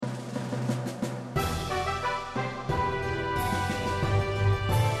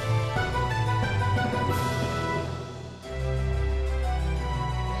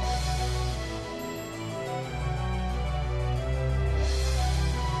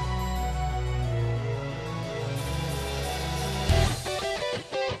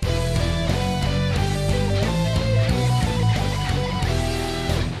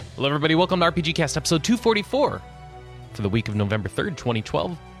Hello, everybody. Welcome to RPGCast, episode 244 for the week of November 3rd,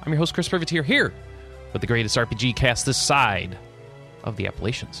 2012. I'm your host, Chris Privateer, here with the greatest RPG cast this side of the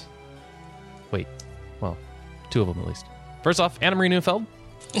Appalachians. Wait, well, two of them at least. First off, Anna Marie Neufeld.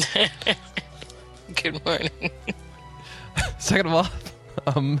 Good morning. Second of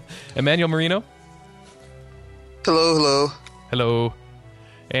all, Emmanuel Marino. Hello. Hello.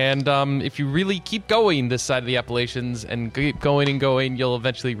 And if you really keep going this side of the Appalachians and keep going and going, you'll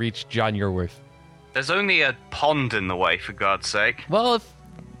eventually reach John Yorworth. There's only a pond in the way, for God's sake. Well,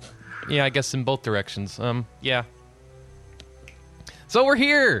 I guess in both directions. Yeah. So we're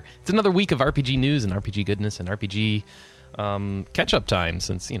here. It's another week of RPG news and RPG goodness and RPG catch-up time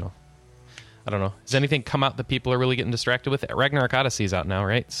since, I don't know. Has anything come out that people are really getting distracted with? Ragnarok Odyssey is out now,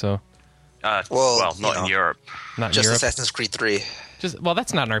 right? So, well, not in Europe. Not just in Europe. Assassin's Creed 3. Well,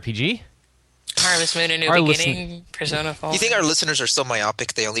 that's not an RPG. Harvest Moon, A New Beginning, Persona 4. You think our listeners are so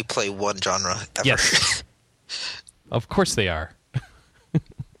myopic they only play one genre ever? Yes. Of course they are.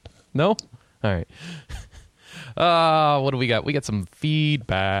 No? All right. What do we got? We got some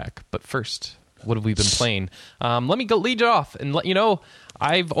feedback. But first, what have we been playing? Let me lead you off and let you know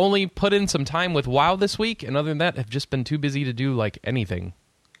I've only put in some time with WoW this week, and other than that, have just been too busy to do anything.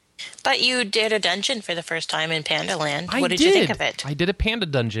 But you did a dungeon for the first time in Panda Land. What did you think of it? I did a panda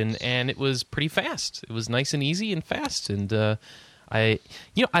dungeon, and it was pretty fast. It was nice and easy and fast, and I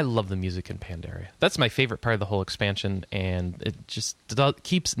love the music in Pandaria. That's my favorite part of the whole expansion, and it just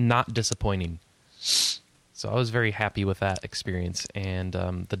keeps not disappointing. So I was very happy with that experience, and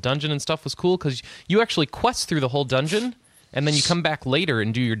the dungeon and stuff was cool because you actually quest through the whole dungeon, and then you come back later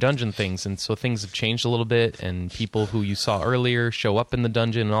and do your dungeon things, and so things have changed a little bit, and people who you saw earlier show up in the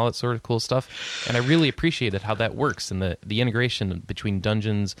dungeon and all that sort of cool stuff, and I really appreciated how that works, and the integration between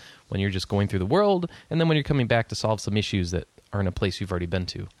dungeons when you're just going through the world, and then when you're coming back to solve some issues that are in a place you've already been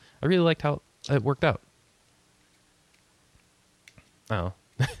to. I really liked how it worked out. Oh,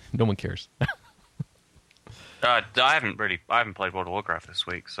 no one cares. I haven't played World of Warcraft this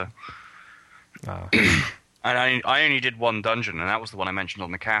week, so... And I only did one dungeon, and that was the one I mentioned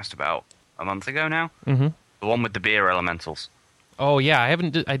on the cast about a month ago now. Mm-hmm. The one with the beer elementals. Oh yeah, I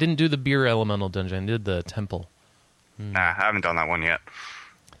didn't do the beer elemental dungeon. I did the temple. Nah, I haven't done that one yet.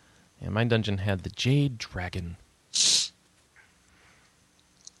 Yeah, my dungeon had the Jade Dragon.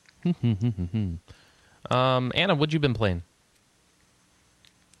 Anna, what you been playing?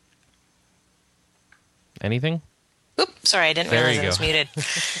 Anything? Oops, sorry, I didn't realize I was muted.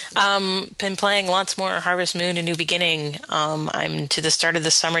 Been playing lots more Harvest Moon, A New Beginning. I'm to the start of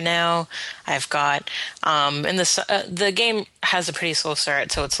the summer now. I've got, the game has a pretty slow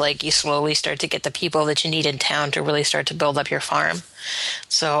start, so it's like you slowly start to get the people that you need in town to really start to build up your farm.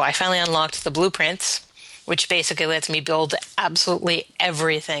 So I finally unlocked the blueprints, which basically lets me build absolutely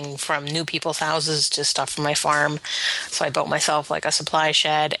everything from new people's houses to stuff from my farm. So I built myself a supply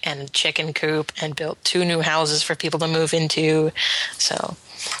shed and a chicken coop and built 2 new houses for people to move into. So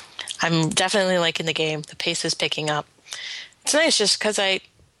I'm definitely liking the game. The pace is picking up. It's nice just because I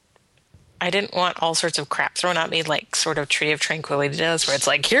didn't want all sorts of crap thrown at me sort of Tree of Tranquility does, where it's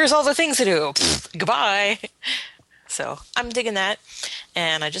here's all the things to do. Goodbye. So I'm digging that.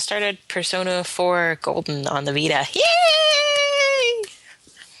 And I just started Persona 4 Golden on the Vita. Yay!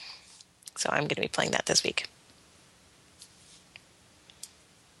 So I'm going to be playing that this week.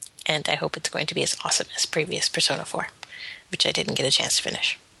 And I hope it's going to be as awesome as previous Persona 4, which I didn't get a chance to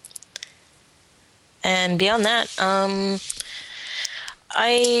finish. And beyond that,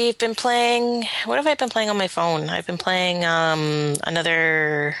 I've been playing... What have I been playing on my phone? I've been playing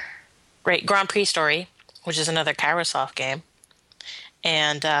another Grand Prix Story, which is another Kairosoft game.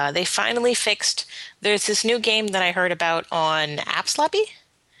 And they finally fixed... There's this new game that I heard about on AppsLappy,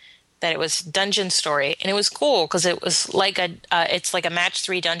 that it was Dungeon Story. And it was cool, because it was it's like a match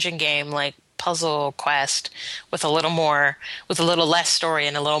 3 dungeon game, puzzle quest, with a little less story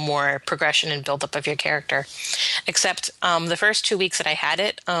and a little more progression and build up of your character. Except the first 2 weeks that I had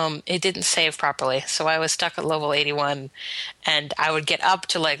it didn't save properly. So I was stuck at level 81, and I would get up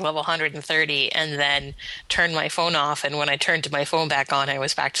to level 130 and then turn my phone off. And when I turned my phone back on, I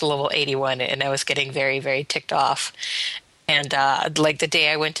was back to level 81, and I was getting very, very ticked off. And the day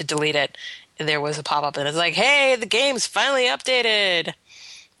I went to delete it, there was a pop-up and it's hey, the game's finally updated.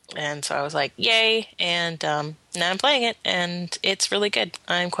 And so I was yay, and now I'm playing it, and it's really good.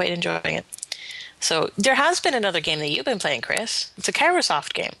 I'm quite enjoying it. So there has been another game that you've been playing, Chris. It's a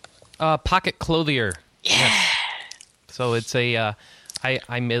Kairosoft game. Pocket Clothier. Yeah. Yes. So it's I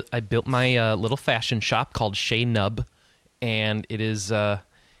built my little fashion shop called Shea Nub, and it is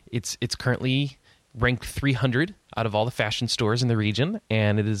it's currently ranked 300 out of all the fashion stores in the region,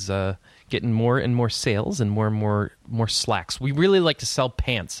 and it is getting more and more sales and more slacks. We really like to sell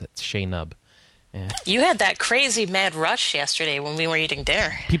pants at Chez Nub. Yeah. You had that crazy mad rush yesterday when we were eating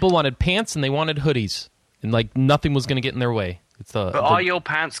dinner. People wanted pants and they wanted hoodies, and like nothing was going to get in their way. But are your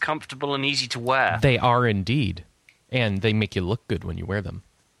pants comfortable and easy to wear? They are indeed, and they make you look good when you wear them.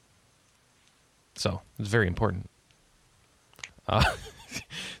 So it's very important.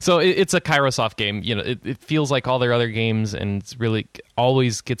 So it's a Kairosoft game. You know, it feels like all their other games, and it's really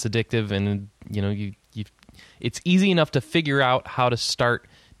always gets addictive. And you know, it's easy enough to figure out how to start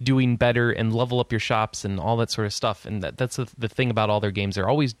doing better and level up your shops and all that sort of stuff. And that's the thing about all their games. They're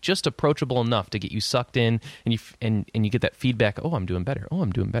always just approachable enough to get you sucked in, and you get that feedback. Oh, I'm doing better. Oh,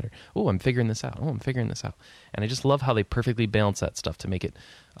 I'm doing better. Oh, I'm figuring this out. Oh, I'm figuring this out. And I just love how they perfectly balance that stuff to make it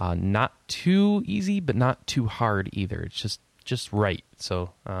not too easy, but not too hard either. It's just right. So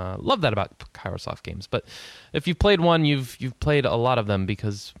love that about Kairosoft games. But if you've played one, you've played a lot of them,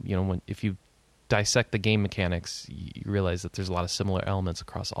 because you know if you dissect the game mechanics, you realize that there's a lot of similar elements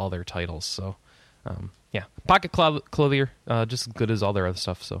across all their titles. So yeah, Pocket Clothier, just as good as all their other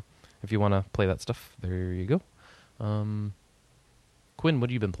stuff. So if you want to play that stuff, there you go. Quinn, what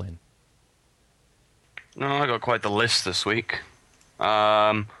have you been playing? No, I got quite the list this week.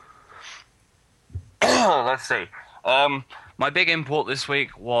 Let's see. My big import this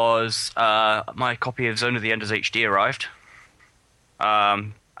week was my copy of Zone of the Enders HD arrived.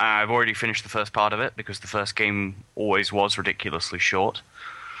 I've already finished the first part of it, because the first game always was ridiculously short.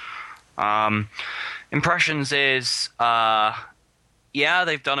 Impressions is,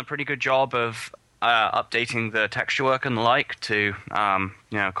 they've done a pretty good job of updating the texture work and the like to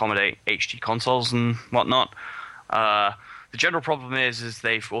accommodate HD consoles and whatnot. The general problem is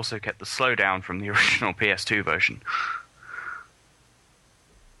they've also kept the slowdown from the original PS2 version.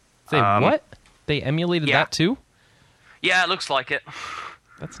 What? They emulated that too? Yeah, it looks like it.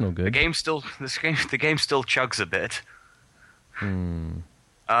 That's no good. The game still chugs a bit.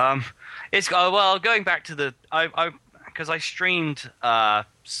 It's going back to because I streamed the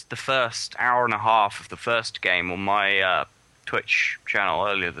first hour and a half of the first game on my Twitch channel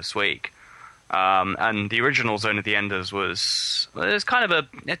earlier this week, and the original Zone of the Enders was kind of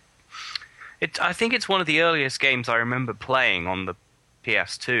I think it's one of the earliest games I remember playing on the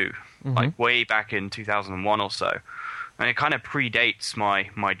PS2, like way back in 2001 or so. And it kind of predates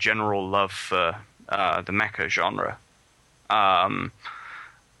my general love for the mecha genre. And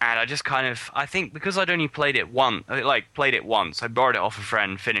I just I think because I'd only played it once, I borrowed it off a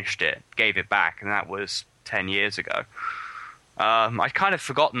friend, finished it, gave it back, and that was 10 years ago. I'd kind of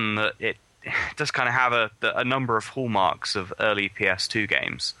forgotten that it does kind of have a number of hallmarks of early PS2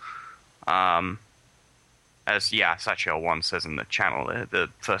 games. As Satchel1 says in the channel, the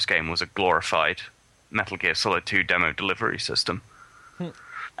first game was a glorified Metal Gear Solid 2 demo delivery system.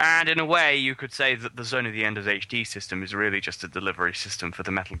 And in a way, you could say that the Zone of the Enders HD system is really just a delivery system for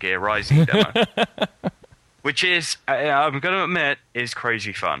the Metal Gear Rising demo. Which is, I'm going to admit, is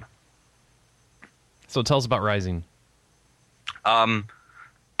crazy fun. So tell us about Rising.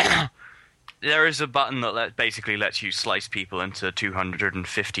 There is a button that basically lets you slice people into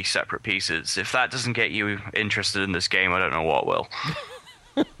 250 separate pieces. If that doesn't get you interested in this game, I don't know what will.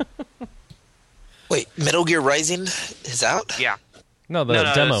 Wait, Metal Gear Rising is out? Yeah. No,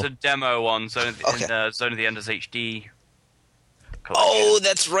 demo. It's a demo on Zone of the Enders HD collection. Oh,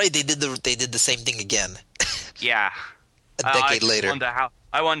 that's right. They did the same thing again. Yeah. A decade later.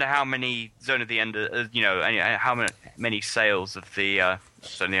 I wonder how many Zone of the Enders, how many sales of the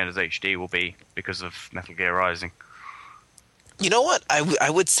Zone of the Enders HD will be because of Metal Gear Rising. You know what? I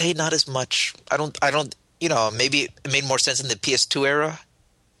would say not as much. I don't. Maybe it made more sense in the PS2 era.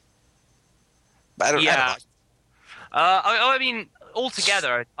 But I don't know. I mean,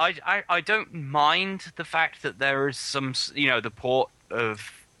 altogether, I don't mind the fact that there is some, the port of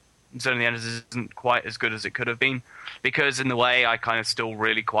Zone of the Enders isn't quite as good as it could have been, because in the way I kind of still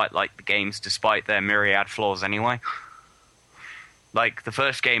really quite like the games despite their myriad flaws anyway. Like, the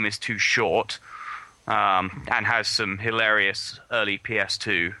first game is too short, and has some hilarious early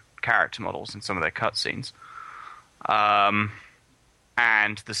PS2 character models in some of their cutscenes.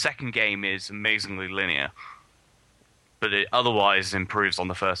 And the second game is amazingly linear, but it otherwise improves on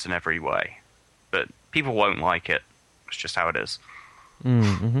the first in every way. But people won't like it. It's just how it is.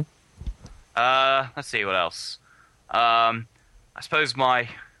 Mm-hmm. Let's see, what else? I suppose my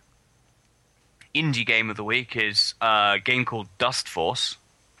indie game of the week is a game called Dust Force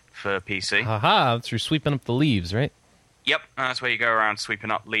for PC. Haha, that's you're sweeping up the leaves, right? Yep, that's where you go around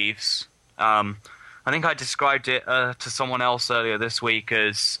sweeping up leaves. I think I described it to someone else earlier this week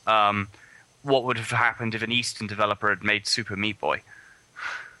as what would have happened if an Eastern developer had made Super Meat Boy.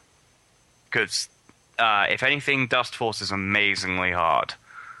 Because, if anything, Dust Force is amazingly hard.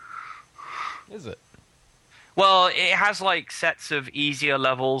 Is it? Well, it has like sets of easier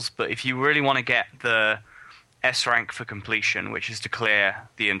levels, but if you really want to get the S rank for completion, which is to clear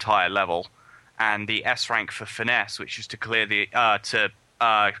the entire level, and the S rank for finesse, which is to clear the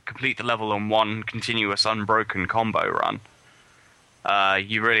complete the level in one continuous unbroken combo run,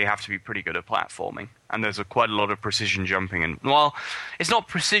 you really have to be pretty good at platforming. And there's quite a lot of precision jumping, and well, it's not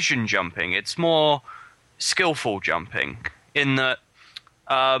precision jumping; it's more skillful jumping. In that,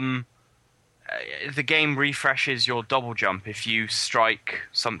 the game refreshes your double jump if you strike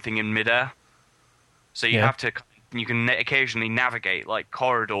something in midair. So you have to. You can occasionally navigate like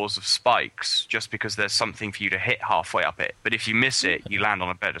corridors of spikes just because there's something for you to hit halfway up it. But if you miss it, you land on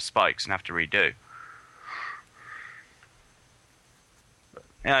a bed of spikes and have to redo.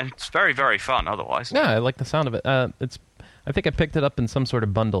 Yeah, it's very, very fun. Otherwise, Yeah, I like the sound of it. I think I picked it up in some sort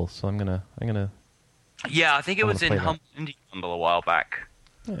of bundle, so I'm gonna. yeah, I think it was in play that. Humble Indie Bundle a while back,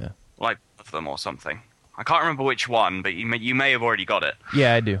 Yeah. like both of them or something. I can't remember which one, but you may have already got it.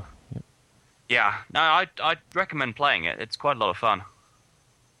 Yeah, I do. Yeah, no, I'd recommend playing it. It's quite a lot of fun.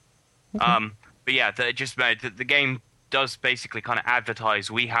 Okay. But yeah, it just made the game does basically kind of advertise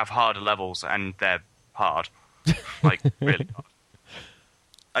we have harder levels and they're hard, like really hard.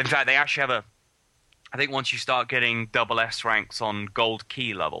 In fact, they actually have I think once you start getting double S ranks on gold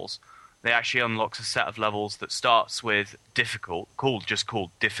key levels, they actually unlocks a set of levels that starts with difficult, called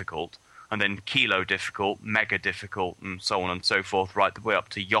difficult, and then kilo difficult, mega difficult, and so on and so forth, right the way up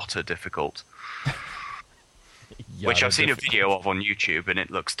to Yotta difficult. Which I've seen a video of on YouTube, and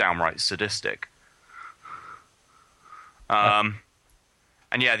it looks downright sadistic. And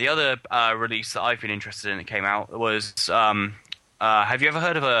yeah, the other release that I've been interested in that came out was... have you ever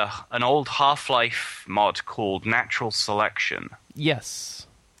heard of an old Half-Life mod called Natural Selection? Yes.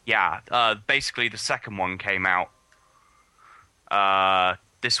 Yeah, basically the second one came out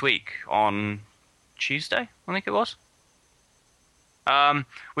this week on Tuesday, I think it was.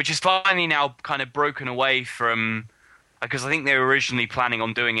 Which is finally now kind of broken away from... Because I think they were originally planning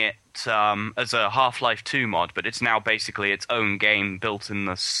on doing it as a Half-Life 2 mod, but it's now basically its own game built in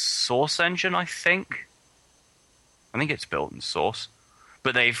the Source engine, I think. I think it's built in Source.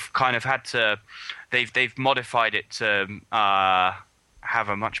 But they've kind of had to... They've modified it to have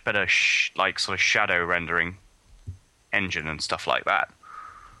a much better sort of shadow rendering engine and stuff like that.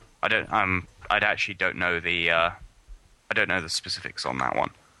 I actually don't know the specifics on that one.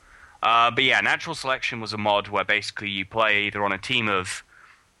 But yeah, Natural Selection was a mod where basically you play either on a team of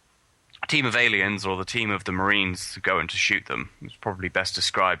aliens or the team of the Marines to go and to shoot them. It's probably best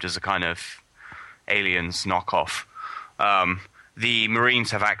described as a kind of aliens knockoff. The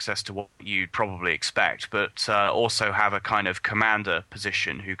Marines have access to what you'd probably expect, but also have a kind of commander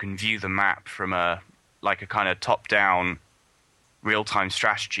position who can view the map from a kind of top-down real-time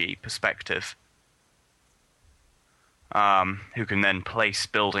strategy perspective. Who can then place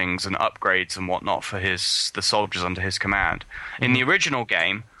buildings and upgrades and whatnot for the soldiers under his command. In the original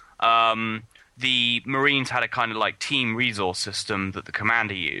game, the Marines had a kind of like team resource system that the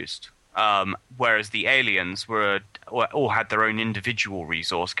commander used, whereas the aliens all had their own individual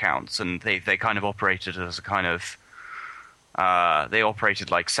resource counts, and they kind of operated as a kind of they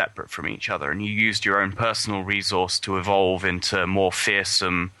operated like separate from each other, and you used your own personal resource to evolve into more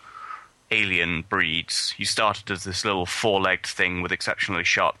fearsome alien breeds. You started as this little four-legged thing with exceptionally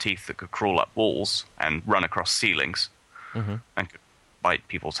sharp teeth that could crawl up walls and run across ceilings and could bite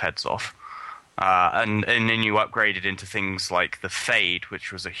people's heads off. And then you upgraded into things like the Fade,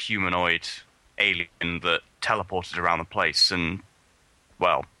 which was a humanoid alien that teleported around the place and,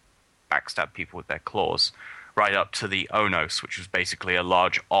 well, backstabbed people with their claws, right up to the Onos, which was basically a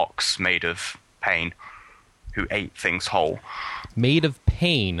large ox made of pain who ate things whole. Made of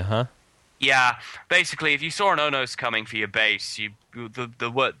pain, huh? Yeah, basically, if you saw an Onos coming for your base,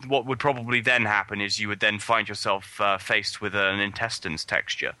 what would probably then happen is you would then find yourself faced with an intestines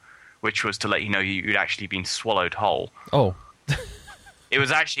texture, which was to let you know you'd actually been swallowed whole. Oh. It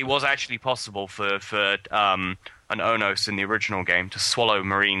was actually possible for an Onos in the original game to swallow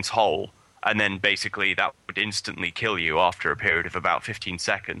Marines whole, and then basically that would instantly kill you after a period of about 15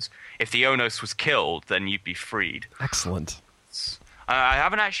 seconds. If the Onos was killed, then you'd be freed. Excellent. I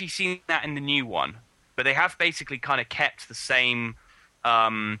haven't actually seen that in the new one, but they have basically kind of kept the same,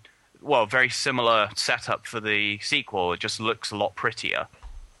 very similar setup for the sequel. It just looks a lot prettier.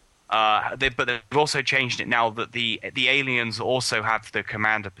 But they've also changed it now that the aliens also have the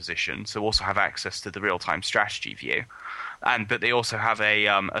commander position, so also have access to the real-time strategy view. But they also have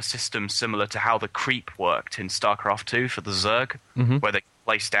a system similar to how the creep worked in StarCraft 2 for the Zerg, where they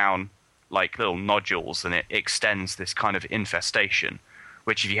place down like little nodules and it extends this kind of infestation,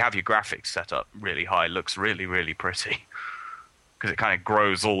 which if you have your graphics set up really high, looks really, really pretty. Because it kind of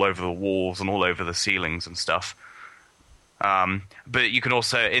grows all over the walls and all over the ceilings and stuff. But you can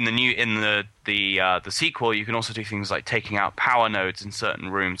also in the sequel, you can also do things like taking out power nodes in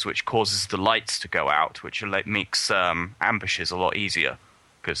certain rooms, which causes the lights to go out, which makes ambushes a lot easier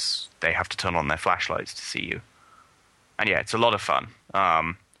because they have to turn on their flashlights to see you. And yeah, it's a lot of fun.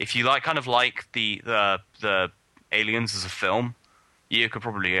 If you like the Aliens as a film, you could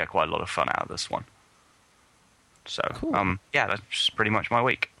probably get quite a lot of fun out of this one. So cool. Yeah, that's pretty much my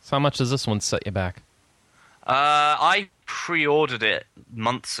week. So how much does this one set you back? I pre-ordered it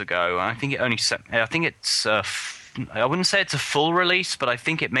months ago. I think it only set. I think it's. I wouldn't say it's a full release, but I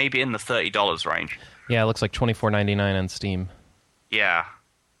think it may be in the $30 range. Yeah, it looks like $24.99 on Steam. Yeah,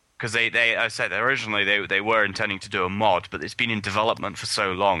 because I said originally they were intending to do a mod, but it's been in development for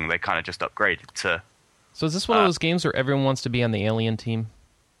so long they kind of just upgraded to. So is this one of those games where everyone wants to be on the alien team?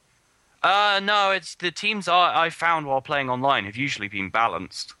 No, it's the teams I found while playing online have usually been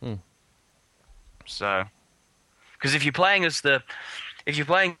balanced. So. Because if you're playing as the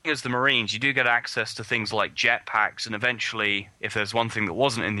Marines, you do get access to things like jetpacks, and eventually, if there's one thing that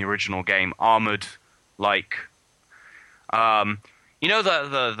wasn't in the original game, armored, like, the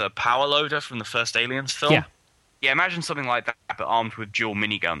power loader from the first Aliens film. Yeah. Imagine something like that, but armed with dual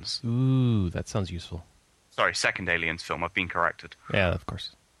miniguns. Ooh, that sounds useful. Sorry, second Aliens film. I've been corrected. Yeah, of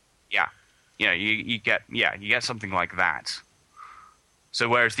course. Yeah, you get something like that. So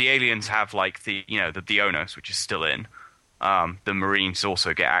whereas the aliens have like the Dionos, which is still in, the Marines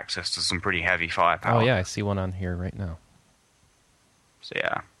also get access to some pretty heavy firepower. Oh yeah, I see one on here right now. So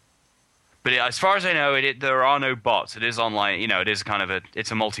yeah, but as far as I know, there are no bots. It is online. It is kind of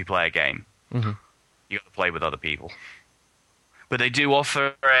it's a multiplayer game. Mm-hmm. You got to play with other people. But they do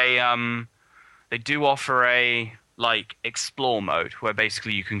offer a like explore mode where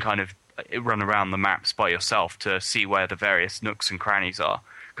basically you can kind of run around the maps by yourself to see where the various nooks and crannies are.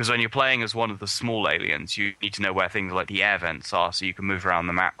 Because when you're playing as one of the small aliens, you need to know where things like the air vents are so you can move around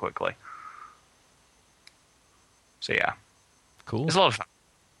the map quickly. So yeah. Cool. It's a lot of fun.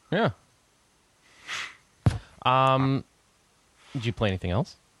 Yeah. Did you play anything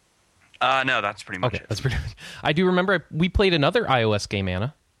else? No, that's pretty much it. That's pretty much. I do remember we played another iOS game,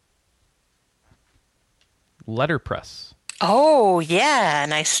 Anna. Letterpress. Oh, yeah,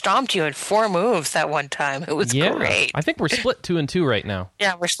 and I stomped you in 4 moves that one time. It was great. I think we're split 2 and 2 right now.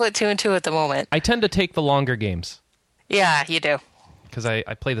 Yeah, we're split 2 and 2 at the moment. I tend to take the longer games. Yeah, you do. Because I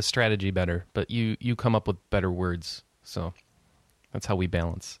play the strategy better, but you come up with better words, so that's how we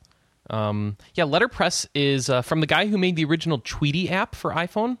balance. Letterpress is from the guy who made the original Tweety app for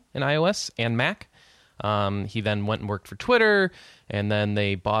iPhone and iOS and Mac. He then went and worked for Twitter, and then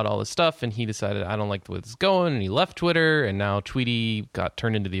they bought all this stuff, and he decided, I don't like the way this is going, and he left Twitter, and now Tweety got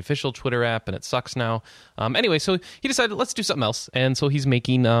turned into the official Twitter app, and it sucks now. Anyway, so he decided, let's do something else, and so he's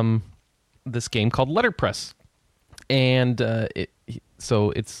making this game called Letterpress. And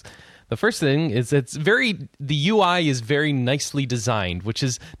so it's... The first thing is the UI is very nicely designed, which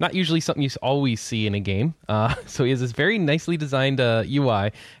is not usually something you always see in a game. So he has this very nicely designed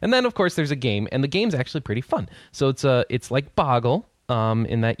UI, and then of course there's a game, and the game's actually pretty fun. So it's like Boggle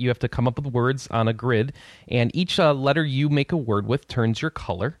in that you have to come up with words on a grid, and each letter you make a word with turns your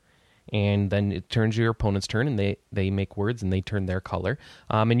color. And then it turns your opponent's turn, and they make words, and they turn their color.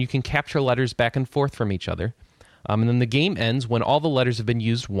 And you can capture letters back and forth from each other. And then the game ends when all the letters have been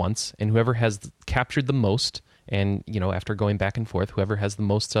used once, and whoever has captured the most, and after going back and forth, whoever has the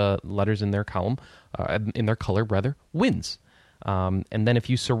most letters in their column, in their color rather, wins. And then if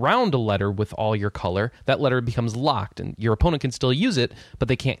you surround a letter with all your color, that letter becomes locked, and your opponent can still use it, but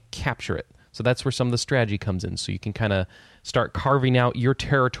they can't capture it. So that's where some of the strategy comes in. So you can kind of start carving out your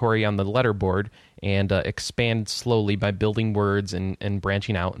territory on the letterboard and expand slowly by building words and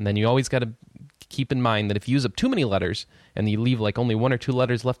branching out. And then you always got to keep in mind that if you use up too many letters and you leave like only 1 or 2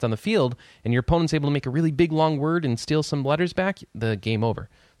 letters left on the field, and your opponent's able to make a really big long word and steal some letters back, the game over.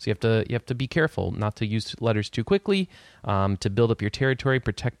 So you have to be careful not to use letters too quickly, to build up your territory,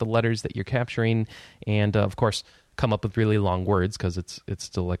 protect the letters that you're capturing, and of course come up with really long words because it's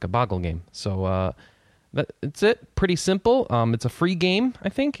still like a Boggle game. So that's it. Pretty simple. It's a free game, I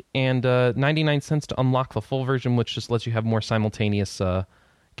think, and 99 cents to unlock the full version, which just lets you have more simultaneous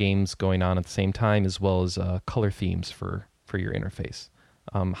games going on at the same time, as well as color themes for your interface.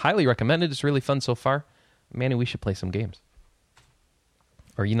 Highly recommended. It's really fun so far. Manny, we should play some games.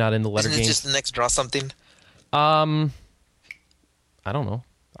 Are you not in the letter Isn't it games? just the next Draw Something? I don't know.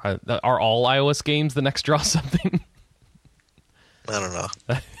 Are all iOS games the next Draw Something? I don't know.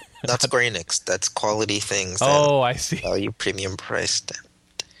 Not Square Enix. That's quality things. Oh, I see. You premium priced.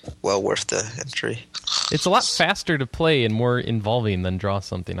 Well worth the entry. It's a lot faster to play and more involving than Draw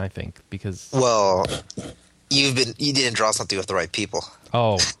Something, I think, because... Well, you didn't draw something with the right people.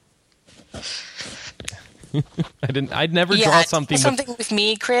 Oh. I'd never draw something with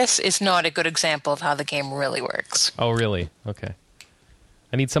me, Chris, is not a good example of how the game really works. Oh, really? Okay.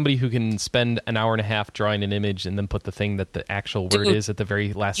 I need somebody who can spend an hour and a half drawing an image and then put the thing that the actual word is at the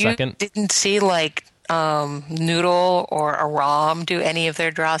very last second. You didn't see, like, Noodle or Aram do any of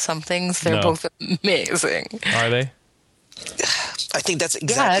their draw somethings? They're both amazing. Are they? I think that's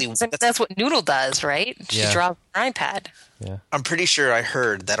exactly... Yeah, that's what Noodle does, right? She draws an iPad. Yeah. I'm pretty sure I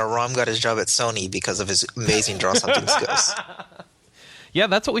heard that Aram got his job at Sony because of his amazing draw something skills. Yeah,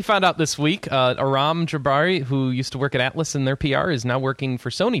 that's what we found out this week. Aram Jabari, who used to work at Atlas in their PR, is now working for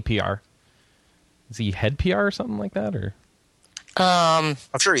Sony PR. Is he head PR or something like that? Or I'm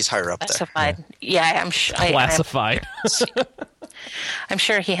sure he's higher up classified. there. Yeah, I'm sure. Classified. I'm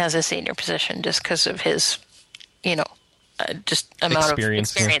sure he has a senior position just because of his, just amount of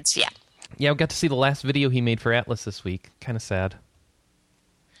experience. Yeah. Yeah, I got to see the last video he made for Atlas this week. Kind of sad.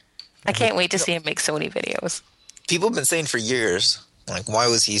 I can't wait to see him make Sony videos. People have been saying for years, like, why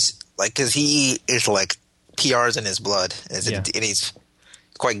was he... Like, because he is, like, PR's in his blood, and he's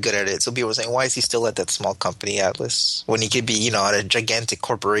quite good at it. So people were saying, why is he still at that small company, Atlas, when he could be, at a gigantic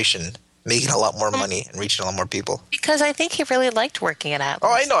corporation, making a lot more money and reaching a lot more people? Because I think he really liked working at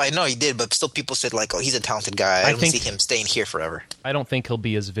Atlas. Oh, I know he did, but still people said, like, oh, he's a talented guy. I don't see him staying here forever. I don't think he'll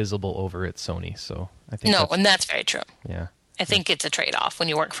be as visible over at Sony, so I think and that's very true. Yeah. I think it's a trade-off. When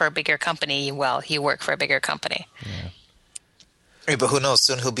you work for a bigger company, you work for a bigger company. Yeah. Hey, but who knows?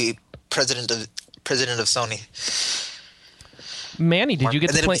 Soon he'll be president of Sony. Manny, did you get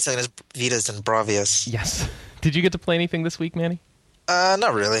to play... And then he'll be selling his Vitas and Bravias. Yes. Did you get to play anything this week, Manny?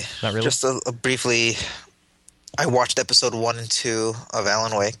 Not really. Not really? Just a briefly... I watched episode 1 and 2 of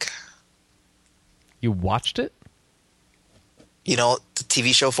Alan Wake. You watched it? You know, the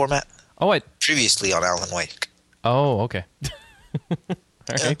TV show format? Oh, Previously on Alan Wake. Oh, okay. All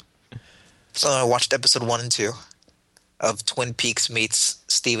right. So I watched episode 1 and 2 of Twin Peaks meets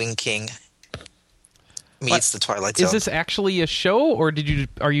Stephen King meets The Twilight Zone. Is this actually a show, or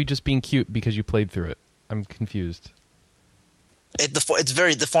are you just being cute because you played through it? I'm confused.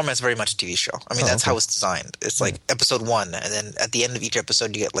 The format's very much a TV show. I mean, that's how it's designed. It's like episode 1, and then at the end of each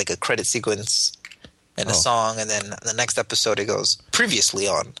episode, you get like a credit sequence and a song, and then the next episode it goes previously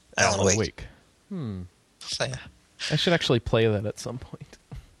on Alan Wake. So, yeah. I should actually play that at some point.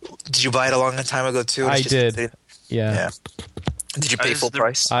 Did you buy it a long time ago too? I did. Yeah. Did you pay full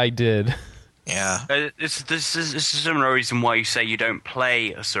price? I did. Yeah. This is a similar reason why you say you don't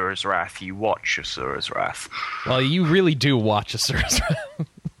play Asura's Wrath, you watch Asura's Wrath. Well, you really do watch Asura's Wrath.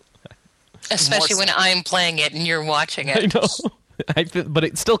 Especially when I'm playing it and you're watching it. I know. But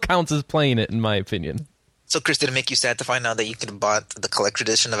it still counts as playing it, in my opinion. So, Chris, did it make you sad to find out that you could have bought the collector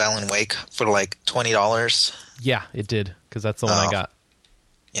edition of Alan Wake for like $20? Yeah, it did, because that's the one I got.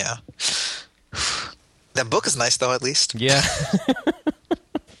 Yeah. That book is nice, though, at least. Yeah.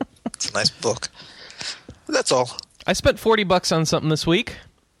 It's a nice book. That's all. I spent $40 on something this week.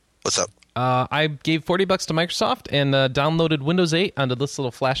 What's up? I gave $40 to Microsoft and downloaded Windows 8 onto this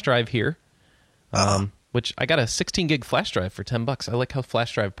little flash drive here. Which I got a 16 gig flash drive for $10. I like how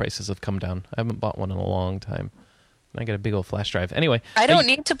flash drive prices have come down. I haven't bought one in a long time. And I got a big old flash drive. Anyway. I don't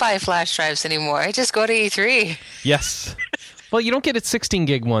need to buy flash drives anymore. I just go to E3. Yes. Well, you don't get it 16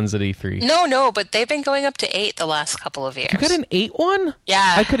 gig ones at E3. No, but they've been going up to 8 the last couple of years. You got an 8 one?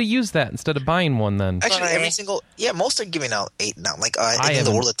 Yeah. I could have used that instead of buying one then. Actually, most are giving out 8 now. Like, I think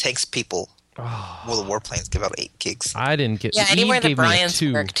the World of Tanks people, World of Warplanes give out 8 gigs. I didn't get... Yeah, anywhere that Brian's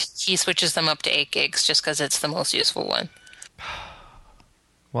worked, he switches them up to 8 gigs just because it's the most useful one.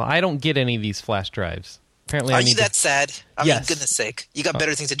 Well, I don't get any of these flash drives. Apparently, Are you that sad? I Yes. mean, goodness sake. You got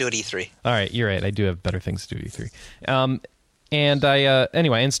better things to do at E3. All right, you're right. I do have better things to do at E3. And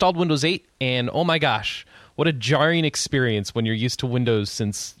I installed Windows 8, and oh my gosh, what a jarring experience when you're used to Windows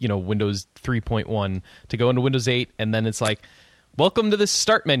since, Windows 3.1 to go into Windows 8, and then it's like, welcome to this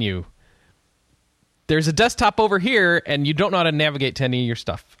start menu. There's a desktop over here, and you don't know how to navigate to any of your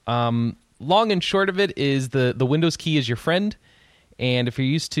stuff. Long and short of it is the Windows key is your friend, And if you're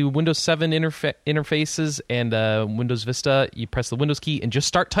used to Windows 7 interfaces and Windows Vista, you press the Windows key and just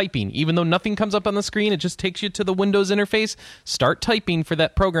start typing. Even though nothing comes up on the screen, it just takes you to the Windows interface. Start typing for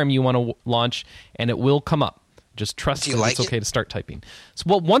that program you want to launch, and it will come up. Just trust that it's okay to start typing. So,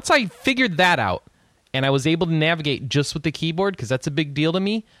 well, once I figured that out, and I was able to navigate just with the keyboard, because that's a big deal to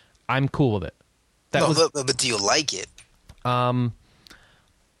me, I'm cool with it. But do you like it?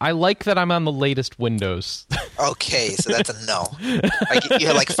 I like that I'm on the latest Windows. Okay, so that's a no. You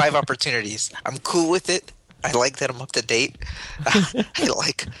had like 5 opportunities. I'm cool with it. I like that I'm up to date.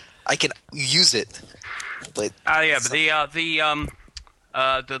 I can use it. But but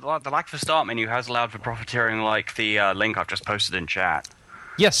the lack of a start menu has allowed for profiteering, like the link I've just posted in chat.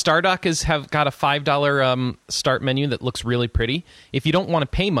 Yes, Stardock have got a $5 start menu that looks really pretty. If you don't want to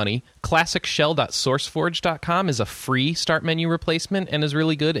pay money, classicshell.sourceforge.com is a free start menu replacement and is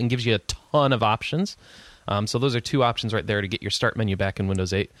really good and gives you a ton of options. So those are 2 options right there to get your start menu back in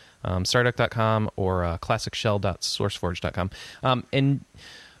Windows 8. Stardock.com or classicshell.sourceforge.com.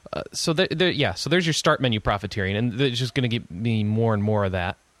 So there's your start menu profiteering, and it's just going to give me more and more of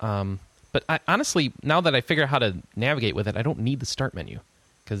that. But honestly, now that I figure out how to navigate with it, I don't need the start menu.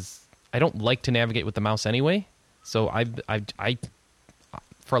 Because I don't like to navigate with the mouse anyway. So I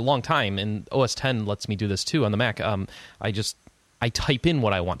for a long time, and OS X lets me do this too on the Mac. I type in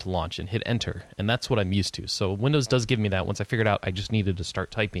what I want to launch and hit enter, and that's what I'm used to. So Windows does give me that. Once I figured out, I just needed to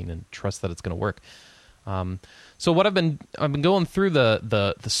start typing and trust that it's going to work. So what I've been going through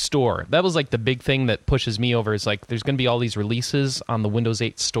the store. That was like the big thing that pushes me over. Is like there's going to be all these releases on the Windows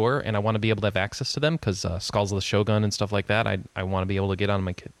 8 store, and I want to be able to have access to them because Skulls of the Shogun and stuff like that. I want to be able to get on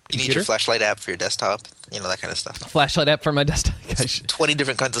my computer. You need your flashlight app for your desktop, that kind of stuff. Flashlight app for my desktop. 20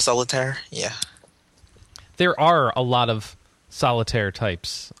 different kinds of solitaire. Yeah, there are a lot of solitaire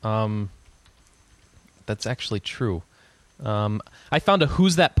types. That's actually true. I found a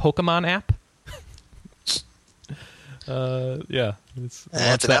Who's That Pokemon app. Yeah, it's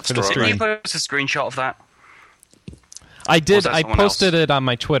an app store. Did you post a screenshot of that? I did. I posted it on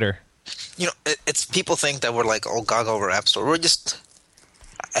my Twitter. It's people think that we're like all gaga over App Store. We're just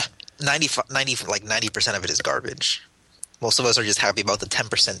 90% of it is garbage. Most of us are just happy about the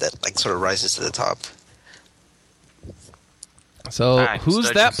 10% that like sort of rises to the top. So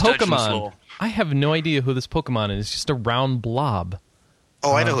who's that Pokemon? I have no idea who this Pokemon is. It's just a round blob.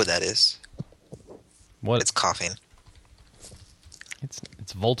 Oh, I know who that is. What? It's coughing. It's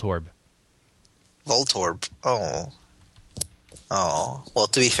Voltorb. Voltorb. Oh. Well,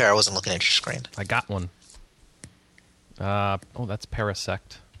 to be fair, I wasn't looking at your screen. I got one. That's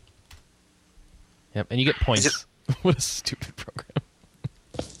Parasect. Yep, and you get points. What a stupid program.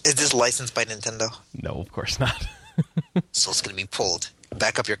 Is this licensed by Nintendo? No, of course not. So it's going to be pulled.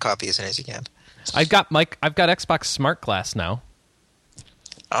 Back up your copy as soon as you can. I've got Xbox Smart Glass now.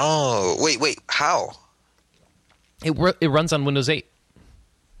 Oh, wait, how? It runs on Windows 8.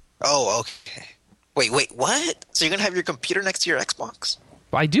 Oh, okay. Wait, what? So you're going to have your computer next to your Xbox?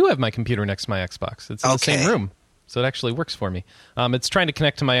 I do have my computer next to my Xbox. It's in the same room, so it actually works for me. It's trying to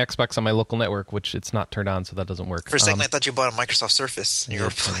connect to my Xbox on my local network, which it's not turned on, so that doesn't work. For a second, I thought you bought a Microsoft Surface, and you were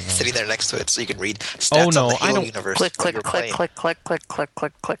sitting there next to it so you can read stats on the Halo universe. Click.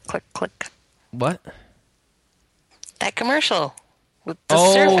 What? That commercial. With the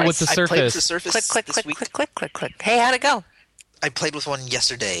Surface. With the Surface. I played with the Surface click. Hey, how'd it go? I played with one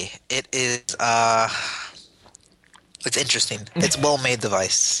yesterday. It is, it's interesting. It's a well-made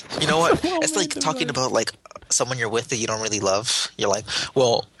device. You know what? It's like talking about like someone you're with that you don't really love. You're like,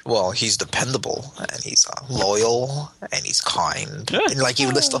 well, he's dependable and he's loyal and he's kind. And like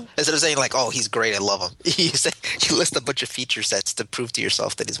you list instead of saying like, oh, he's great, I love him. You list a bunch of feature sets to prove to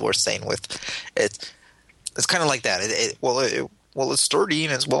yourself that he's worth staying with. It's kind of like that. It's sturdy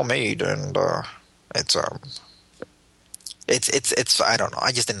and it's well made and it's I don't know.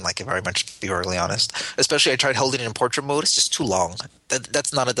 I just didn't like it very much, to be really honest. Especially I tried holding it in portrait mode. It's just too long.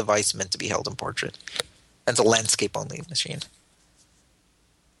 That's not a device meant to be held in portrait. It's a landscape only machine.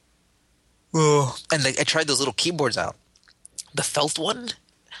 Oh. And I tried those little keyboards out. The felt one,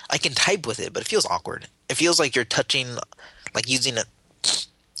 I can type with it, but it feels awkward. It feels like you're touching, like using it.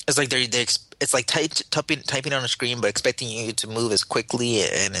 It's like it's like typing on a screen, but expecting you to move as quickly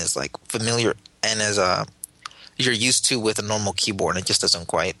and as like familiar and as you're used to with a normal keyboard. It just doesn't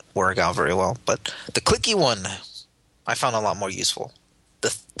quite work out very well. But the clicky one, I found a lot more useful.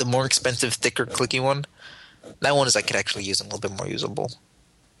 The more expensive, thicker, clicky one, that one is I could actually use a little bit more usable.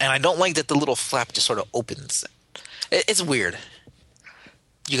 And I don't like that the little flap just sort of opens. It's weird.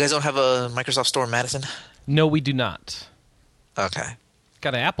 You guys don't have a Microsoft Store in Madison? No, we do not. Okay.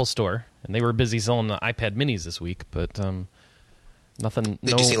 Got an Apple Store, and they were busy selling the iPad minis this week, but Nothing.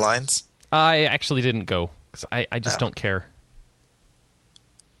 Did you see lines? I actually didn't go because I just don't care.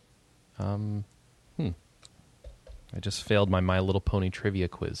 I just failed my My Little Pony trivia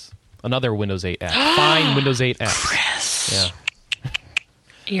quiz. Another Windows 8 app. Fine Windows 8 app. Chris. Yeah.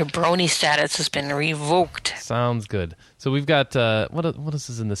 Your brony status has been revoked. Sounds good. So we've got what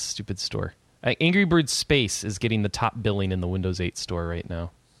is in this stupid store? Angry Birds Space is getting the top billing in the Windows 8 store right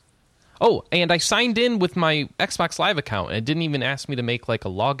now. Oh, and I signed in with my Xbox Live account, and it didn't even ask me to make like a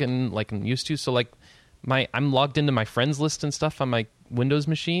login like I'm used to. So like I'm logged into my friends list and stuff on my Windows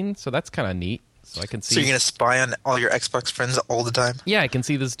machine, so that's kind of neat. So I can see. So you're gonna spy on all your Xbox friends all the time? Yeah, I can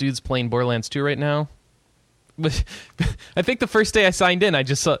see this dude's playing Borderlands 2 right now. But I think the first day I signed in, I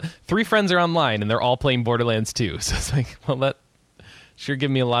just saw 3 friends are online, and they're all playing Borderlands 2. So it's like, well, that sure give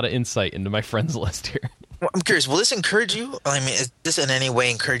me a lot of insight into my friends list here. Well, I'm curious, will this encourage you? I mean, is this in any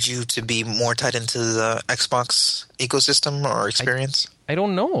way encourage you to be more tied into the Xbox ecosystem or experience? I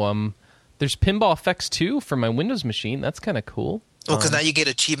don't know. There's Pinball Effects 2 for my Windows machine. That's kind of cool. Well, because now you get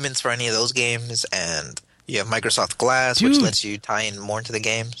achievements for any of those games, and you have Microsoft Glass, Dude, which lets you tie in more into the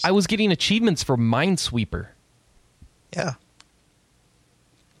games. I was getting achievements for Minesweeper. Yeah.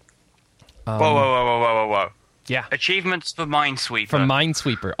 Whoa. Yeah. Achievements for Minesweeper. For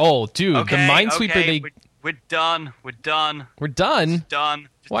Minesweeper. Oh, dude, the Minesweeper We're done. We're done? Done.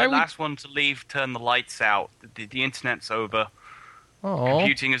 Just Why the are we- last one to leave, turn the lights out. The internet's over. Oh.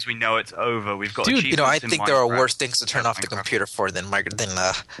 Computing as we know it's over. We've got Dude, achievements You know, I in think there are Minecraft. worse things to turn off the Minecraft. computer for than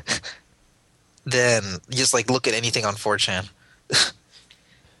just like look at anything on 4chan.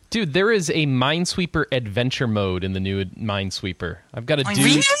 Dude, there is a Minesweeper adventure mode in the new Minesweeper. I've got a dude.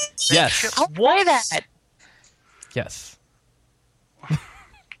 Really? Yes. I'll play that. Yes. Hang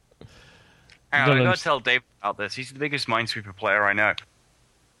on, Don't I gotta understand. tell Dave about this. He's the biggest Minesweeper player I know.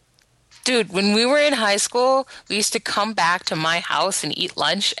 Dude, when we were in high school, we used to come back to my house and eat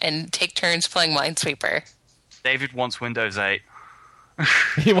lunch and take turns playing Minesweeper. David wants Windows 8.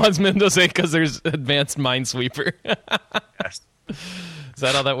 He wants Windows 8 because there's advanced Minesweeper. Yes. Is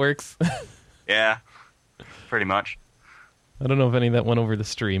that how that works? Yeah, pretty much. I don't know if any of that went over the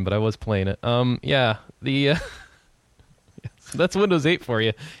stream, but I was playing it. Yeah, so that's Windows 8 for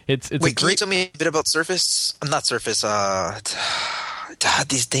you. It's Wait, can you tell me a bit about Surface? Not Surface.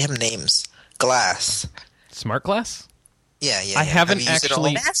 These damn names. Glass. Smart Glass. Yeah. I haven't Have you used it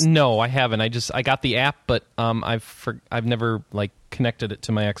actually. all? No, I haven't. I got the app, but I've never like connected it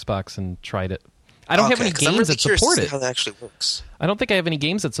to my Xbox and tried it. I don't have any 'cause I'm games really that curious to support see it. how that actually works. I don't think I have any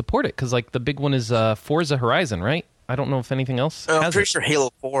games that support it because like the big one is Forza Horizon, right? I don't know if anything else I'm has pretty it. sure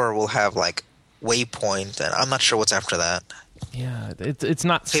Halo 4 will have like Waypoint, and I'm not sure what's after that. Yeah, it's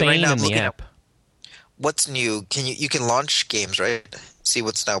not Okay, sane right now I'm in the looking at- app. What's new? You can launch games, right? See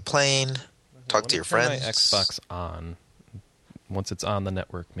what's now playing. Talk to your friends. My Xbox on. Once it's on the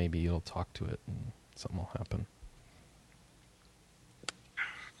network, maybe you'll talk to it and something will happen.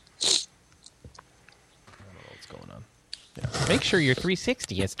 I don't know what's going on. Yeah. Make sure your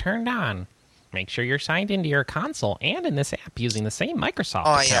 360 is turned on. Make sure you're signed into your console and in this app using the same Microsoft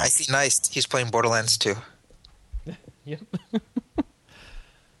Oh account. yeah, I see. Nice. He's playing Borderlands 2. Yep.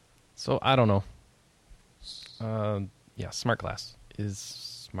 So I don't know. Yeah, Smart Glass is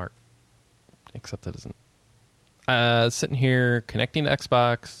smart, except it isn't. Sitting here connecting to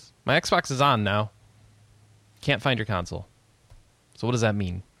Xbox. My Xbox is on now. Can't find your console. So what does that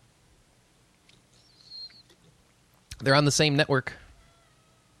mean? They're on the same network.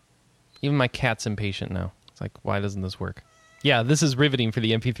 Even my cat's impatient now. It's like, why doesn't this work? Yeah, this is riveting for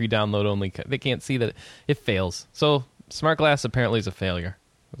the MP3 download only. They can't see that it fails. So Smart Glass apparently is a failure.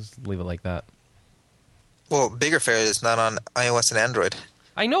 Just leave it like that. Well, bigger failure is not on iOS and Android.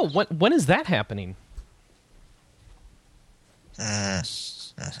 I know. When is that happening? I'm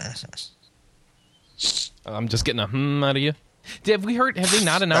just getting a out of you. Have we heard? Have they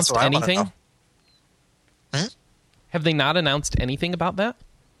not announced what I wanna anything? know. Have they not announced anything about that?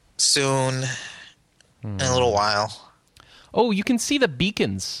 Soon, in a little while. Oh, you can see the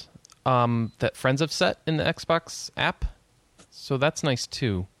beacons that friends have set in the Xbox app. So that's nice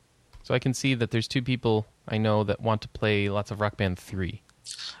too. So I can see that there's 2 people I know that want to play lots of Rock Band 3.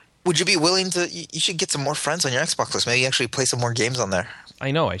 Would you be willing to? You should get some more friends on your Xbox list. Maybe actually play some more games on there. I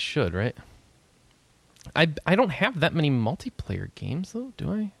know I should, right? I don't have that many multiplayer games though,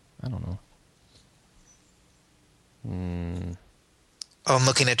 do I? I don't know. Oh, I'm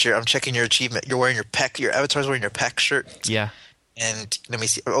looking at I'm checking your achievement. You're wearing your avatar's wearing your PEC shirt. Yeah, And let me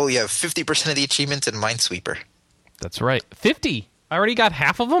see. Oh, you have 50% of the achievements in Minesweeper. that's right. 50. I already got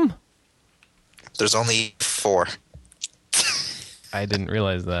half of them. There's only 4. I didn't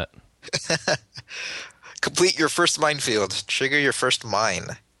realize that. Complete your first minefield. Trigger your first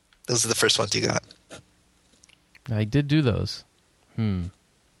mine. Those are the first ones you got. I did do those.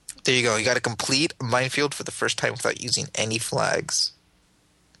 There you go. You got to complete a minefield for the first time without using any flags.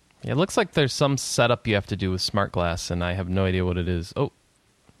 Yeah, it looks like there's some setup you have to do with Smart Glass, and I have no idea what it is. Oh.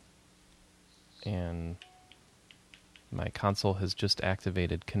 And my console has just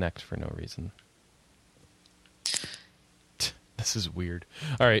activated Connect for no reason. This is weird.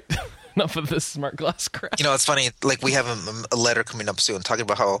 All right. Enough of this Smart Glass crap. You know, it's funny. Like, we have a letter coming up soon talking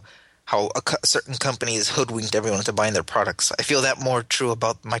about how certain companies hoodwinked everyone into buying their products. I feel that more true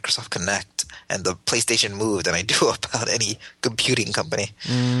about Microsoft Connect and the PlayStation Move than I do about any computing company.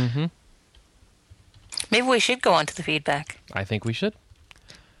 Mm-hmm. Maybe we should go on to the feedback. I think we should.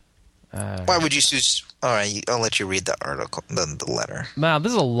 Why would you choose? All right, I'll let you read the article, the letter. Wow,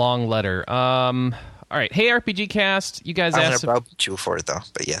 this is a long letter. All right. Hey, RPGCast. You guys I'm asked. going to browse you for it, though.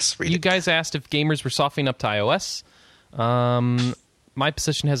 But yes, read it. You guys asked if gamers were softening up to iOS. My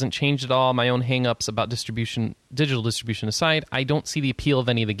position hasn't changed at all. My own hang-ups about digital distribution aside, I don't see the appeal of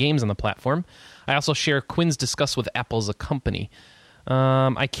any of the games on the platform. I also share Quinn's disgust with Apple as a company.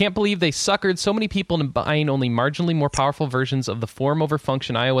 I can't believe they suckered so many people into buying only marginally more powerful versions of the form over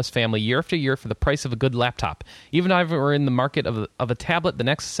function iOS family year after year for the price of a good laptop. Even if we're in the market of a tablet, the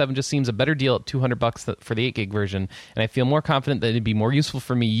Nexus 7 just seems a better deal at $200 for the 8 gig version, and I feel more confident that it'd be more useful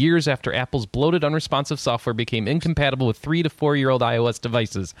for me years after Apple's bloated, unresponsive software became incompatible with 3 to 4 year old iOS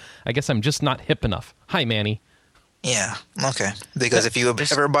devices. I guess I'm just not hip enough. Hi, Manny. Yeah, okay. Because if you have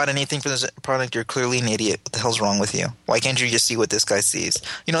ever bought anything for this product, you're clearly an idiot. What the hell's wrong with you? Why can't you just see what this guy sees?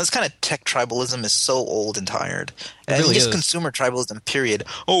 You know, this kind of tech tribalism is so old and tired. And really just is. consumer tribalism, period.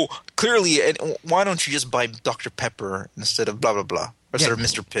 Oh, clearly, and why don't you just buy Dr. Pepper instead of blah, blah, blah? Or instead of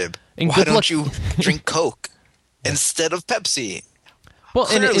Mr. Pibb? And Why good don't luck- you drink Coke instead of Pepsi? Well,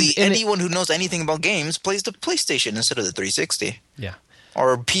 Clearly, and anyone who knows anything about games plays the PlayStation instead of the 360. yeah.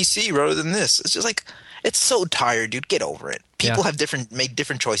 Or PC rather than this. It's just like, it's so tired, dude. Get over it. People Yeah. have made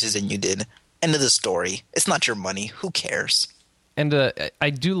different choices than you did. End of the story. It's not your money. Who cares? And I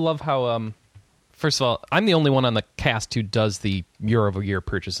do love how, first of all, I'm the only one on the cast who does the year-over-year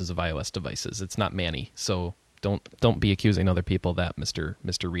purchases of iOS devices. It's not Manny, so don't be accusing other people of that, Mr.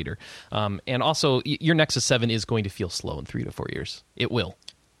 Reader. And also, your Nexus 7 is going to feel slow in 3 to 4 years. It will.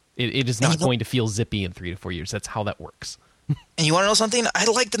 It is not going to feel zippy in 3 to 4 years. That's how that works. And you want to know something? I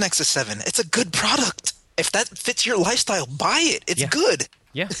like the Nexus 7. It's a good product. If that fits your lifestyle, buy it. It's good.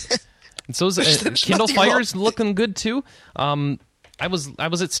 Yeah. And so There's Kindle nothing wrong. Fire's looking good too. I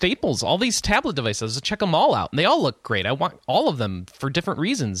was at Staples, all these tablet devices, to check them all out, and they all look great. I want all of them for different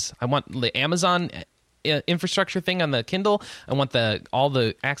reasons. I want the Amazon infrastructure thing on the Kindle. I want all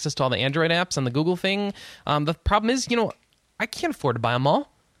the access to all the Android apps on the Google thing. The problem is, I can't afford to buy them all.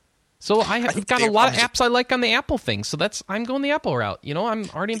 So I've got a lot of apps I like on the Apple thing. So I'm going the Apple route. I'm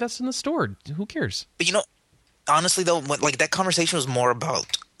already invested in the store. Who cares? But honestly though, like that conversation was more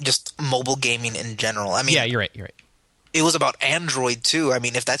about just mobile gaming in general. I mean, Yeah, you're right. it was about Android too. I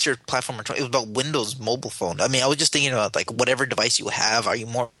mean, if that's your platform of choice, it was about Windows mobile phone. I mean, I was just thinking about like whatever device you have, are you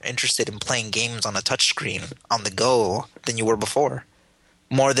more interested in playing games on a touchscreen on the go than you were before?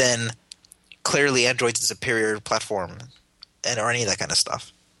 More than clearly Android's a superior platform or any of that kind of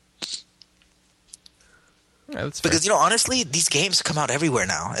stuff. Yeah, that's fair. Because honestly, these games come out everywhere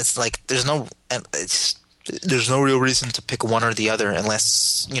now. It's like there's no real reason to pick one or the other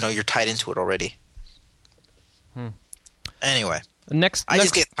unless you're tied into it already. Anyway, I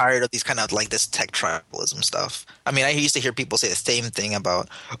just get tired of these kind of like this tech tribalism stuff. I mean, I used to hear people say the same thing about,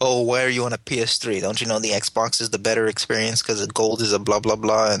 oh, why are you on a PS3? Don't you know the Xbox is the better experience because the gold is a blah blah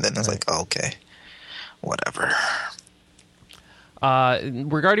blah? And then it's like, oh, okay, whatever.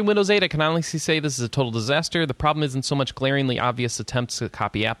 Regarding Windows 8, I can honestly say this is a total disaster. The problem isn't so much glaringly obvious attempts to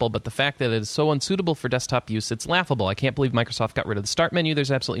copy Apple, but the fact that it is so unsuitable for desktop use, it's laughable. I can't believe Microsoft got rid of the Start menu.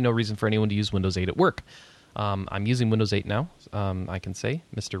 There's absolutely no reason for anyone to use Windows 8 at work. I'm using Windows 8 now, I can say,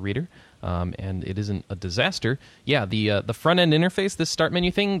 Mr. Reader, and it isn't a disaster. Yeah, the front-end interface, this Start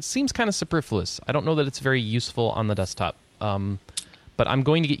menu thing, seems kind of superfluous. I don't know that it's very useful on the desktop. But I'm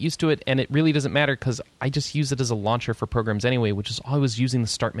going to get used to it, and it really doesn't matter because I just use it as a launcher for programs anyway, which is all I was using the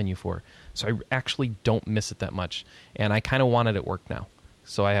Start menu for. So I actually don't miss it that much, and I kind of want it at work now.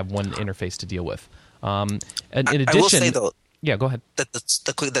 So I have one interface to deal with. And in addition, I will say though, yeah, go ahead. that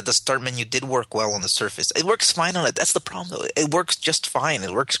the Start menu did work well on the Surface. It works fine on it. That's the problem though. It works just fine.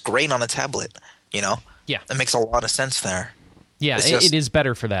 It works great on a tablet. Yeah, it makes a lot of sense there. Yeah, it is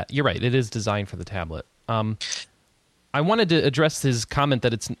better for that. You're right. It is designed for the tablet. I wanted to address his comment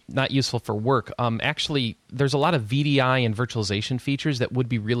that it's not useful for work. Actually, there's a lot of VDI and virtualization features that would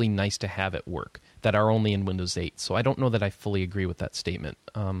be really nice to have at work that are only in Windows 8. So I don't know that I fully agree with that statement.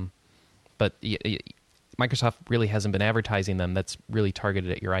 But Microsoft really hasn't been advertising them. That's really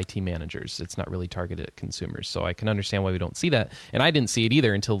targeted at your IT managers. It's not really targeted at consumers. So I can understand why we don't see that. And I didn't see it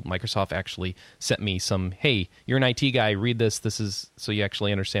either until Microsoft actually sent me some, hey, you're an IT guy, read this. This is so you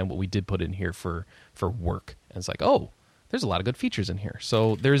actually understand what we did put in here for work. And it's like, oh, there's a lot of good features in here.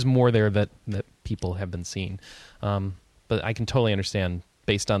 So there's more there that people have been seeing. But I can totally understand,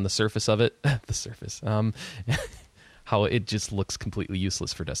 based on the surface of it, how it just looks completely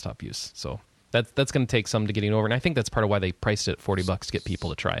useless for desktop use. So that's going to take some to getting over, and I think that's part of why they priced it at $40 to get people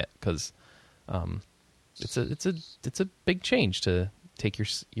to try it, because it's a big change to take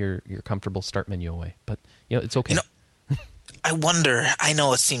your comfortable start menu away. But it's okay. I wonder. I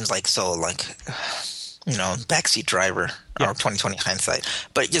know it seems like so backseat driver or 2020 hindsight,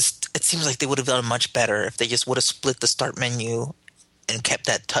 but it seems like they would have done much better if they just would have split the start menu and kept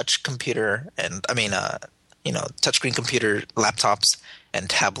that touch computer and touchscreen computer, laptops and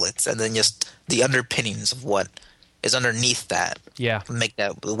tablets, and then just the underpinnings of what is underneath that. Yeah, make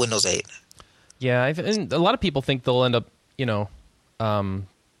that Windows 8. Yeah, and a lot of people think they'll end up,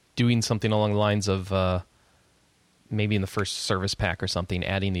 doing something along the lines of maybe in the first service pack or something,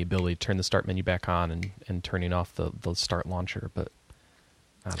 adding the ability to turn the start menu back on and turning off the start launcher. But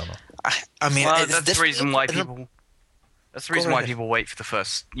I don't know. I mean, that's the reason why people. That's the reason why people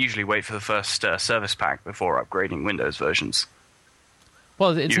usually wait for the first service pack before upgrading Windows versions.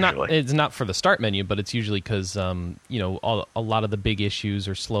 Well, it's not for the start menu, but it's usually because a lot of the big issues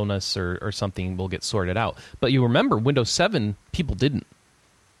or slowness or something will get sorted out. But you remember, Windows 7, people didn't.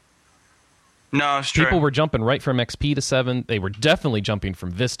 No, it's true. People were jumping right from XP to 7. They were definitely jumping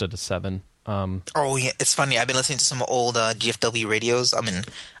from Vista to 7. Oh yeah, it's funny. I've been listening to some old GFW radios. I'm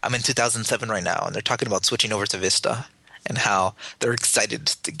in 2007 right now, and they're talking about switching over to Vista. And how they're excited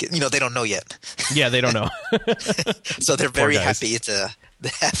to get, they don't know yet. Yeah, they don't know. So they're very happy to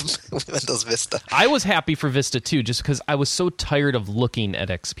have Windows Vista. I was happy for Vista too, just because I was so tired of looking at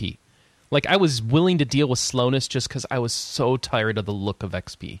XP. Like, I was willing to deal with slowness just because I was so tired of the look of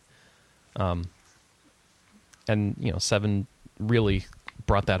XP. And 7 really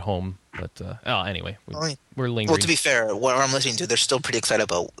brought that home. But anyway, we're lingering. Well, to be fair, what I'm listening to, they're still pretty excited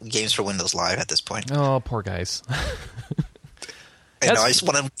about games for Windows Live at this point. Oh, poor guys. I know. I just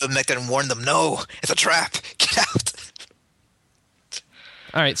want to make them and warn them. No, it's a trap. Get out.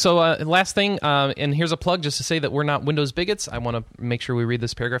 All right. So last thing, and here's a plug just to say that we're not Windows bigots. I want to make sure we read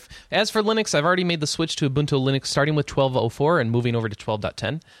this paragraph. As for Linux, I've already made the switch to Ubuntu Linux, starting with 12.04 and moving over to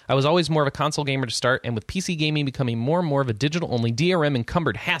 12.10. I was always more of a console gamer to start, and with PC gaming becoming more and more of a digital-only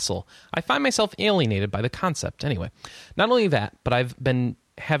DRM-encumbered hassle, I find myself alienated by the concept. Anyway, not only that, but I've been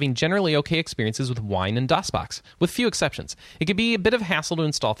having generally okay experiences with Wine and DOSBox, with few exceptions. It can be a bit of a hassle to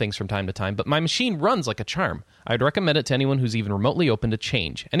install things from time to time, but my machine runs like a charm. I'd recommend it to anyone who's even remotely open to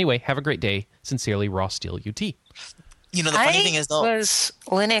change. Anyway, have a great day. Sincerely, Raw Steel UT. The funny thing is, though, I was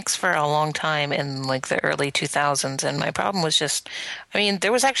Linux for a long time in the early 2000s, and my problem was just,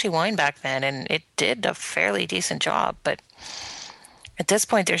 there was actually Wine back then, and it did a fairly decent job, but at this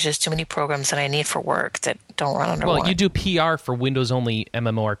point, there's just too many programs that I need for work that don't run under Wine. Well, you do PR for Windows-only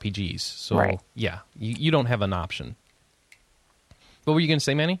MMORPGs, so right. Yeah, you don't have an option. What were you going to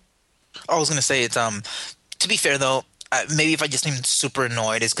say, Manny? I was going to say, it's to be fair, though, maybe if I just seem super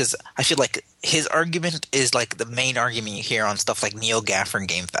annoyed, is because I feel like his argument is the main argument you hear on stuff like NeoGAF and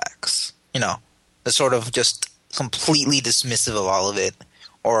GameFAQs. The sort of just completely dismissive of all of it,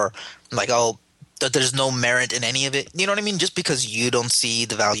 or that there's no merit in any of it. You know what I mean? Just because you don't see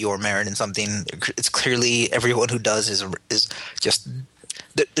the value or merit in something, it's clearly everyone who does is just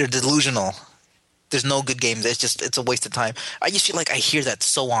they're delusional. There's no good games. It's a waste of time. I just feel like I hear that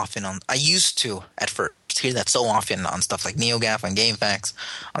so often I used to at first hear that so often on stuff like NeoGAF and GameFAQs,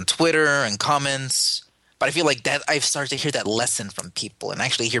 on Twitter and comments. But I feel like that I've started to hear that lesson from people and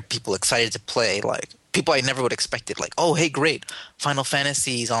actually hear people excited to play, people I never would expect it. Oh, hey, great, Final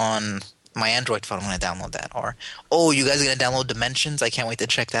Fantasy's on my Android phone. I'm going to download that. Or, oh, you guys are going to download Dimensions? I can't wait to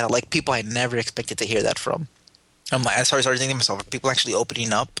check that out. People I never expected to hear that from. I started thinking to myself, are people actually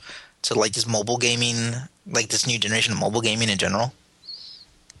opening up to just mobile gaming, this new generation of mobile gaming in general?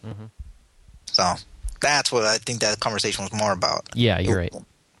 Mm-hmm. So that's what I think that conversation was more about. Yeah, you're right.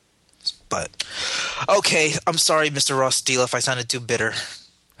 But okay, I'm sorry, Mr. Ross Steele, if I sounded too bitter.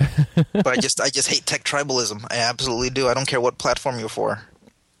 But I just hate tech tribalism. I absolutely do. I don't care what platform you're for.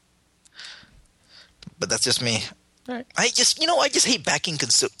 But that's just me. All right. I just hate backing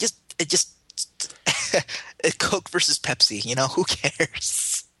Coke versus Pepsi. Who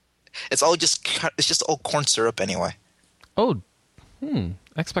cares? It's just all corn syrup anyway. Oh,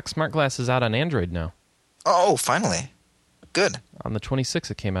 Xbox Smart Glass is out on Android now. Oh, finally. Good. On the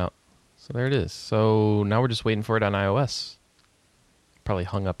 26th it came out. So there it is. So now we're just waiting for it on iOS. Probably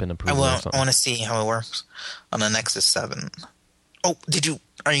hung up in approval or something. I want to see how it works on the Nexus 7. Oh,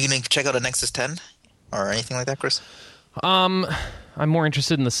 are you going to check out a Nexus 10 or anything like that, Chris? I'm more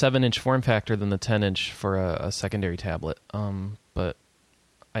interested in the 7-inch form factor than the 10-inch for a secondary tablet. But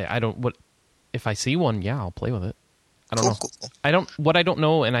I don't. What if I see one? Yeah, I'll play with it. I don't know. Cool. What I don't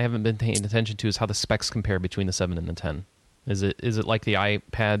know, and I haven't been paying attention to, is how the specs compare between the 7 and the 10. Is it like the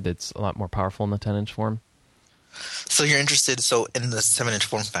iPad that's a lot more powerful in the 10-inch form? So you're interested in the 7-inch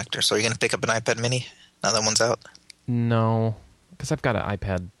form factor. So you're going to pick up an iPad mini now that one's out? No, because I've got an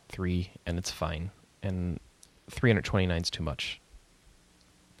iPad 3 and it's fine. And 329 is too much.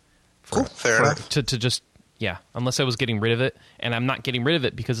 Fair enough. To just, unless I was getting rid of it. And I'm not getting rid of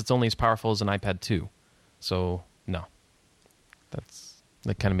it because it's only as powerful as an iPad 2. So, no.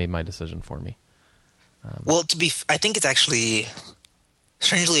 That kind of made my decision for me. Well, I think it's actually,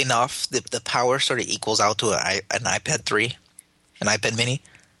 strangely enough, the power sort of equals out to an iPad 3, an iPad mini.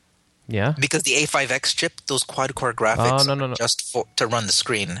 Yeah? Because the A5X chip, those quad-core graphics, no. just to run the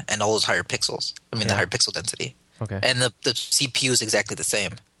screen and all those higher pixels. The higher pixel density. Okay. And the CPU is exactly the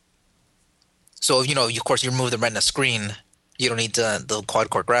same. So, of course, you remove the Retina screen, you don't need the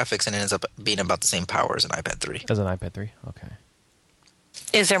quad-core graphics, and it ends up being about the same power as an iPad 3. As an iPad 3? Okay.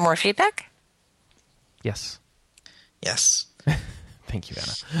 Is there more feedback? Yes. Yes. Thank you,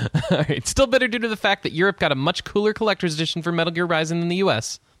 Anna. All right. Still better due to the fact that Europe got a much cooler collector's edition for Metal Gear Rising than the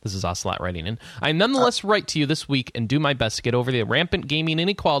U.S. This is Ocelot writing in. I nonetheless write to you this week and do my best to get over the rampant gaming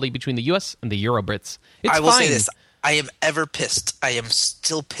inequality between the U.S. and the Eurobrits. I will say this. I am ever pissed. I am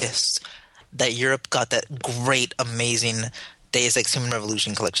still pissed that Europe got that great, amazing Deus Ex Human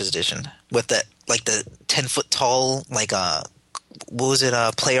Revolution collector's edition with the 10-foot tall, what was it,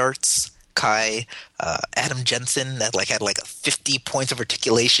 Play Arts Kai, Adam Jensen that had 50 points of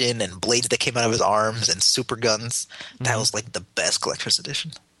articulation and blades that came out of his arms and super guns. That was the best collector's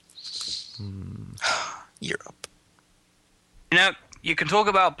edition. Europe. You can talk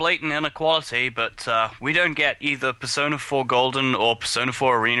about blatant inequality, but we don't get either Persona 4 Golden or Persona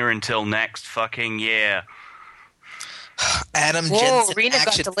 4 Arena until next fucking year. Adam Jensen Arena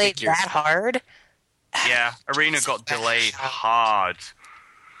got delayed figures. that hard? Yeah, Arena got delayed hard.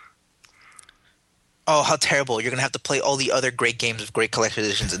 Oh, how terrible. You're going to have to play all the other great games with great collector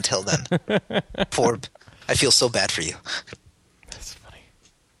editions until then. I feel so bad for you. That's funny.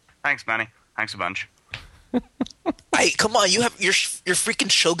 Thanks, Manny. Thanks a bunch. Hey, come on. You have your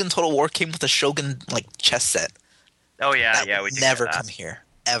freaking Shogun Total War came with a Shogun chess set. Oh, yeah, That we would did never get that. come here.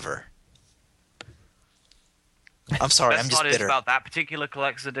 Ever. I'm sorry. Best I'm just part is bitter. about that particular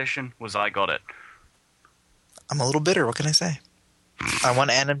collector's edition was I got it. I'm a little bitter. What can I say? I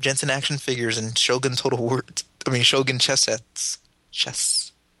want Adam Jensen action figures and Shogun Shogun chess sets.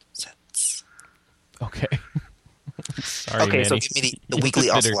 Chess sets. Okay. Sorry, Okay, Manny. so give me the weekly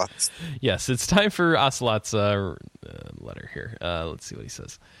Bitter. Ocelots. Yes, it's time for Ocelot's letter here. Let's see what he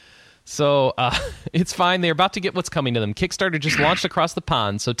says. So, it's fine. They're about to get what's coming to them. Kickstarter just launched across the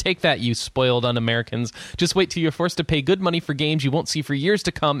pond, so take that, you spoiled un-Americans. Just wait till you're forced to pay good money for games you won't see for years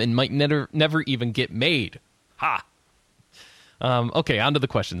to come and might never even get made. Ha! Okay, on to the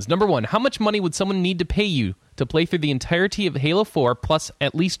questions. Number 1, how much money would someone need to pay you to play through the entirety of Halo 4 plus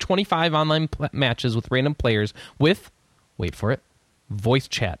at least 25 online matches with random players with, wait for it, voice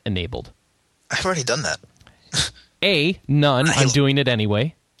chat enabled? I've already done that. A, none. I'm doing it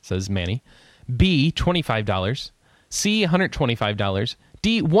anyway, says Manny. B, $25. C, $125.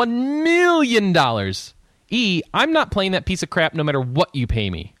 D, $1 million. E, I'm not playing that piece of crap no matter what you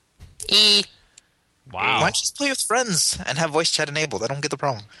pay me. E. Why don't you just play with friends and have voice chat enabled? I don't get the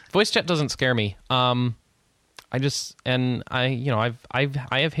problem. Voice chat doesn't scare me. I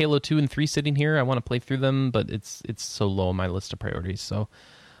have Halo 2 and 3 sitting here. I want to play through them, but it's so low on my list of priorities. So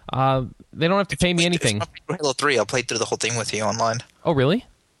they don't have to pay me anything. Halo 3, I'll play through the whole thing with you online. Oh, really?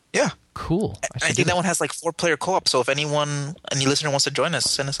 Yeah. Cool. I think that one has 4-player co-op, so if any listener wants to join us,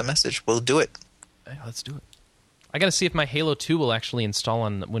 send us a message. We'll do it. Hey, let's do it. I got to see if my Halo 2 will actually install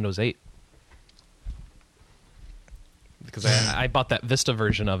on Windows 8. Because I bought that Vista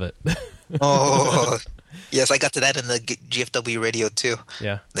version of it. Oh, yes, I got to that in the GFW radio too.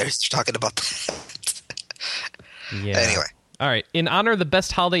 Yeah. They're talking about that. Yeah. Anyway. All right. In honor of the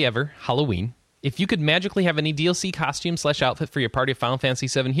best holiday ever, Halloween, if you could magically have any DLC costume / outfit for your party of Final Fantasy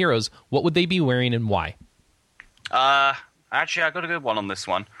VII heroes, what would they be wearing and why? Actually, I got a good one on this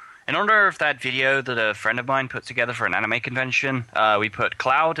one. In honor of that video that a friend of mine put together for an anime convention, we put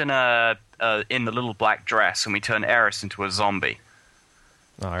Cloud in the little black dress, and we turned Eris into a zombie.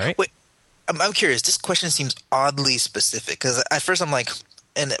 All right. Wait, I'm curious. This question seems oddly specific because at first I'm like,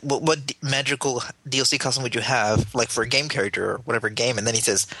 and what magical DLC costume would you have, like for a game character or whatever game? And then he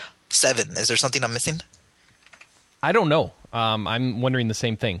says 7. Is there something I'm missing? I don't know. I'm wondering the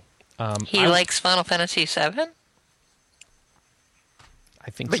same thing. He likes Final Fantasy VII? I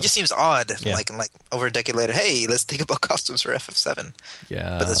think But it so. just seems odd. Yeah. Like over a decade later, hey, let's think about costumes for FF7.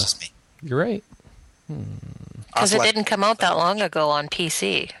 Yeah. But that's just me. You're right. Because it didn't come out that long ago on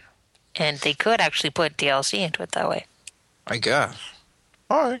PC. And they could actually put DLC into it that way. I guess.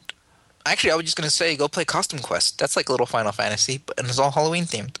 All right. Actually, I was just going to say, go play Costume Quest. That's like a little Final Fantasy, and it's all Halloween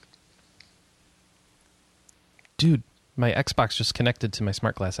themed. Dude, my Xbox just connected to my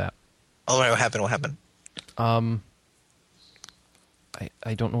Smart Glass app. Oh, right, what happened? What happened?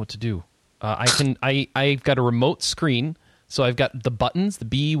 I don't know what to do. I've got a remote screen, so I've got the buttons, the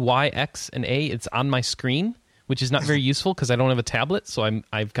B, Y, X, and A. It's on my screen, which is not very useful because I don't have a tablet. So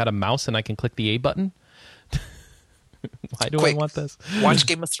I've got a mouse and I can click the A button. Why do I want this? Watch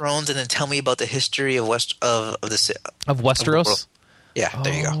Game of Thrones and then tell me about the history of Of Westeros. Yeah,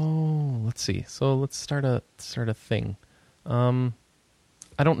 there you go. Oh, let's see. So let's start a thing.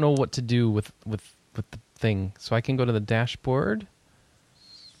 I don't know what to do with the thing. So I can go to the dashboard.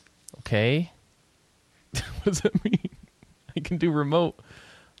 Okay. What does that mean? I can do remote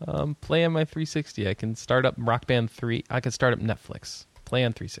play on my 360. I can start up Rock Band 3. I can start up Netflix. Play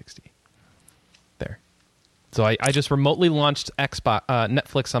on 360. There. So I just remotely launched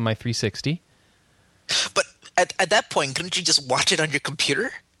Netflix on my 360. But at that point, couldn't you just watch it on your computer?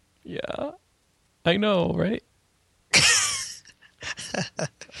 Yeah. I know, right?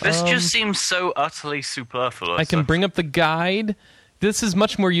 This just seems so utterly superfluous. I can bring up the guide. This is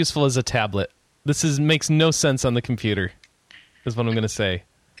much more useful as a tablet. Makes no sense on the computer, is what I'm going to say.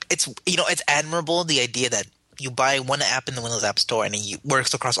 It's admirable, the idea that you buy one app in the Windows App Store and it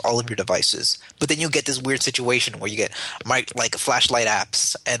works across all of your devices. But then you get this weird situation where you get like flashlight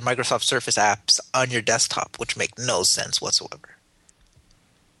apps and Microsoft Surface apps on your desktop, which make no sense whatsoever.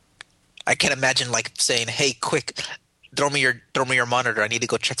 I can't imagine like saying, "Hey, quick, throw me your monitor. I need to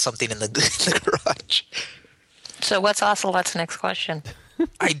go check something in the garage." So what's Ocelot's next question?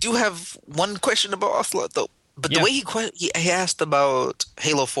 I do have one question about Ocelot, though. But the way he asked about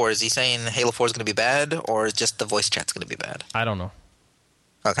Halo 4, is he saying Halo 4 is going to be bad, or just the voice chat's going to be bad? I don't know.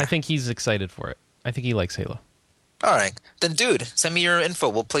 Okay. I think he's excited for it. I think he likes Halo. All right. Then, dude, send me your info.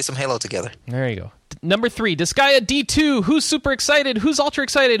 We'll play some Halo together. There you go. Number 3, Disgaea D2. Who's super excited? Who's ultra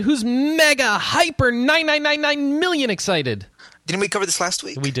excited? Who's mega hyper 9999 million excited? Didn't we cover this last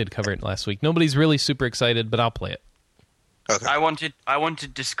week? We did cover it last week. Nobody's really super excited, but I'll play it. Okay. I wanted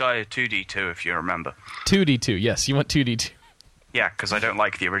Disgaea 2D2, if you remember. 2D2. Yes, you want 2D2. Yeah, because I don't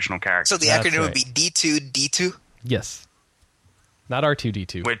like the original character. So the That's acronym would right. be D2D2? Yes. Not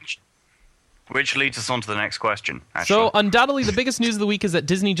R2D2. Which leads us on to the next question, actually. So, undoubtedly, the biggest news of the week is that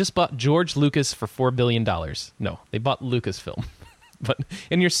Disney just bought George Lucas for $4 billion. No, they bought Lucasfilm. But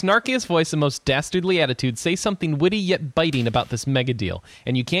in your snarkiest voice and most dastardly attitude, say something witty yet biting about this mega deal.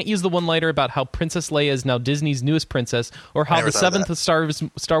 And you can't use the one-liner about how Princess Leia is now Disney's newest princess, or how the seventh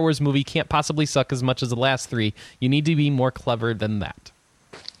Star Wars movie can't possibly suck as much as the last 3. You need to be more clever than that.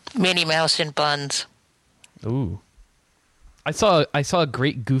 Minnie Mouse in buns. Ooh. I saw a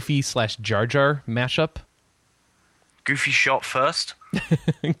great Goofy / Jar Jar mashup. Goofy shot first.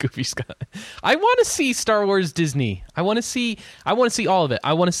 Goofy Scott. I want to see Star Wars Disney. I want to see all of it.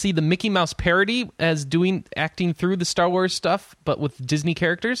 I want to see the Mickey Mouse parody as acting through the Star Wars stuff, but with Disney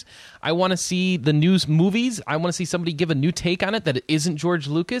characters. I want to see the news movies. I want to see somebody give a new take on it that it isn't George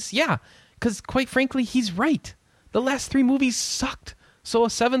Lucas. Yeah, because quite frankly, he's right. The last 3 movies sucked. So a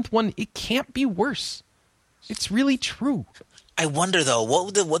 7th one, it can't be worse. It's really true. I wonder, though,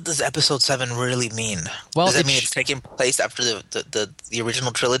 what does Episode 7 really mean? Well, does that mean it's taking place after the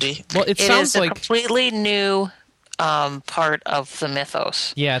original trilogy? Well, it sounds like a completely new part of the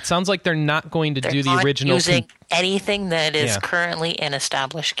mythos. Yeah, it sounds like they're not going to do the not original. using anything that is Yeah. currently in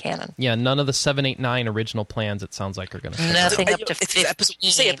established canon. Yeah, none of the 7, 8, 9 original plans. It sounds like are going to. Nothing up to If 15. you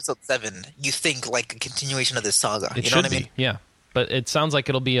say Episode 7, you think like a continuation of this saga. It You should know what I mean? be, yeah. But it sounds like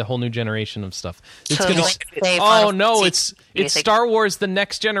it'll be a whole new generation of stuff. It's So gonna. like, say Oh Final no! Fantasy, It's Star Wars: The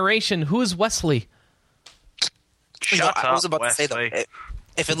Next Generation. Who is Wesley? Shut I was up, about to say, though, Wesley.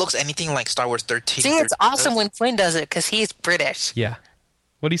 if it looks anything like Star Wars 13... See, it's awesome when Quinn does it because he's British. Yeah.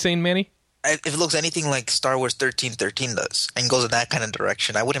 What are you saying, Manny? If it looks anything like Star Wars 13 does, and goes in that kind of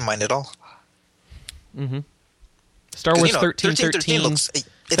direction, I wouldn't mind at all. Star Wars 13 13. looks... It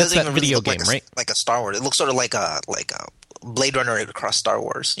That's doesn't that even really video look game, right? like a Star Wars. It looks sort of like a Blade Runner across Star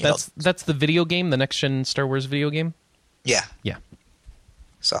Wars. You know? That's the video game, the next gen Star Wars video game. Yeah. Yeah.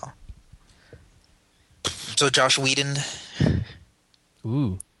 So Josh Whedon.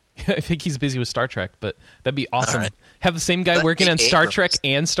 Ooh. I think he's busy with Star Trek, but that'd be awesome. Right. Have the same guy Let working on J.J. Star Abrams. Trek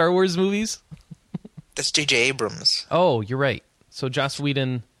and Star Wars movies? That's J.J. Abrams. Oh, you're right. So Joss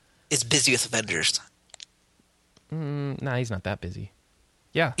Whedon... Is busy with Avengers. Nah, he's not that busy.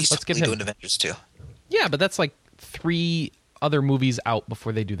 Yeah, He's let's get totally him. doing Avengers too. Yeah, but that's like 3 other movies out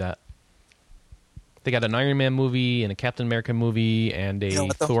before they do that. They got an Iron Man movie and a Captain America movie and a You know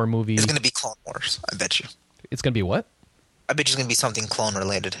what, though? Thor movie. It's going to be Clone Wars, I bet you. It's going to be what? I bet you it's going to be something clone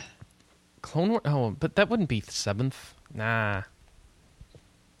related. Clone Wars? Oh, but that wouldn't be 7th. Nah.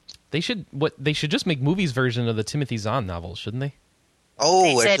 They should just make movies version of the Timothy Zahn novels, shouldn't they?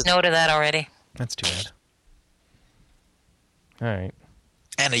 Oh, They said no to that already. That's too bad. All right.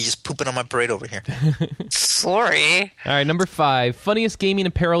 Anna, you're just pooping on my parade over here. Sorry. All right, number 5. Funniest gaming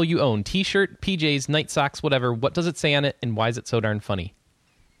apparel you own. T-shirt, PJs, night socks, whatever. What does it say on it, and why is it so darn funny?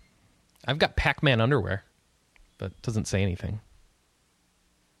 I've got Pac-Man underwear, but it doesn't say anything.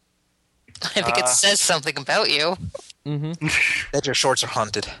 I think it says something about you. That your shorts are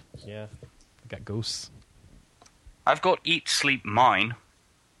haunted. Yeah. I've got ghosts. I've got Eat, Sleep, Mine.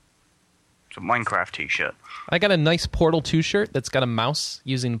 It's a Minecraft t-shirt. I got a nice Portal 2 shirt that's got a mouse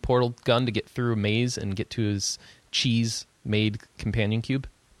using the Portal gun to get through a maze and get to his cheese-made companion cube.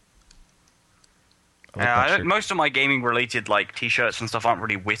 I like that shirt. Most of my gaming-related like t-shirts and stuff aren't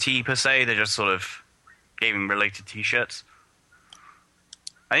really witty per se. They're just sort of gaming-related t-shirts.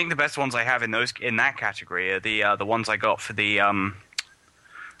 I think the best ones I have in that category are the ones I got for the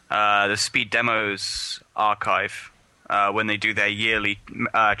Speed Demos archive. When they do their yearly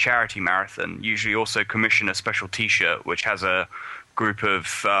charity marathon, usually also commission a special T-shirt which has a group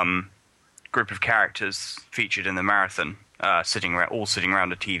of characters featured in the marathon, all sitting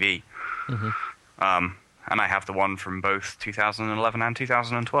around a TV. And I have the one from both 2011 and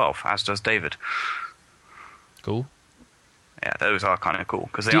 2012, as does David. Cool. Yeah, those are kind of cool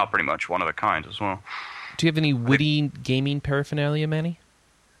because they are pretty much one of a kind as well. Do you have any witty gaming paraphernalia, Manny?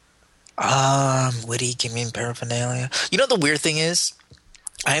 Witty gaming paraphernalia. You know the weird thing is,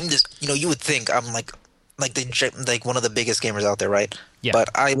 I'm just, you would think I'm like one of the biggest gamers out there, right? Yeah. But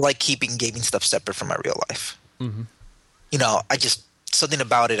I like keeping gaming stuff separate from my real life. Mm-hmm. I just, something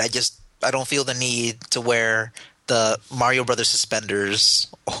about it, I don't feel the need to wear the Mario Brothers suspenders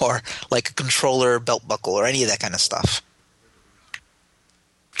or like a controller belt buckle or any of that kind of stuff.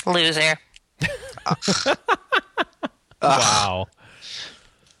 Loser. Wow.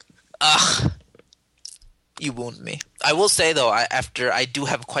 You wound me. I will say though, I do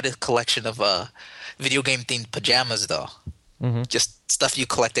have quite a collection of video game themed pajamas though. Mm-hmm. Just stuff you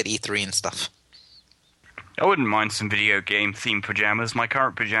collect at E3 and stuff. I wouldn't mind some video game themed pajamas. My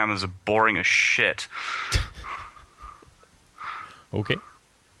current pajamas are boring as shit. Okay.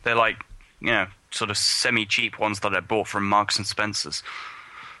 They're like, sort of semi-cheap ones that I bought from Marks and Spencer's.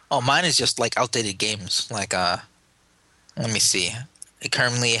 Oh, mine is just like outdated games. Like, let me see. I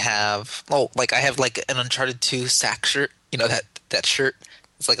currently have, I have like an Uncharted 2 sack shirt. You know that shirt?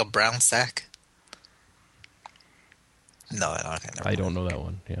 It's like a brown sack. No, I don't know that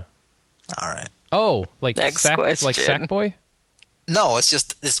one. Yeah. All right. Oh, like Next sack, question. like Sackboy? No, it's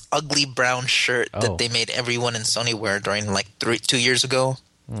just this ugly brown shirt Oh. that they made everyone in Sony wear during like 2 years ago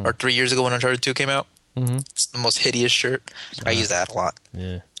or 3 years ago when Uncharted 2 came out. Mm-hmm. It's the most hideous shirt. I use that a lot.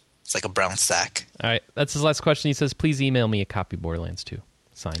 Yeah. It's like a brown sack. All right. That's his last question. He says, please email me a copy of Borderlands 2.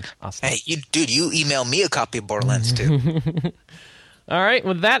 Signed, Austin. Hey, you email me a copy of Borderlands 2. All right.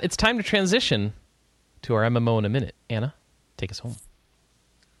 With that, it's time to transition to our MMO in a minute. Anna, take us home.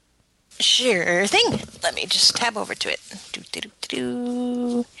 Sure thing. Let me just tab over to it.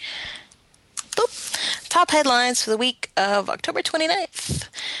 Boop. Top headlines for the week of October 29th.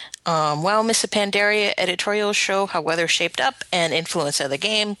 While Miss Pandaria editorials show how weather shaped up and influence of the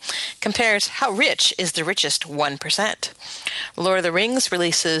game, compares how rich is the richest 1%. Lord of the Rings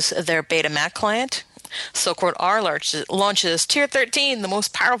releases their beta Mac client. Silk Road R launches Tier 13, the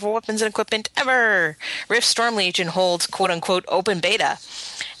most powerful weapons and equipment ever. Rift Storm Legion holds quote-unquote open beta.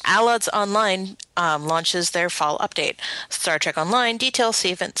 Aladd's Online launches their fall update. Star Trek Online details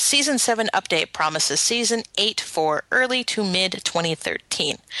Season 7 update promises Season 8 for early to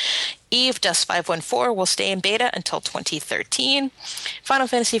mid-2013. EVE Dust 514 will stay in beta until 2013. Final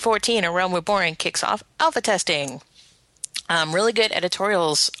Fantasy XIV, A Realm Reborn kicks off alpha testing. Really good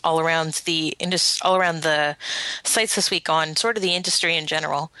editorials all around the sites this week on sort of the industry in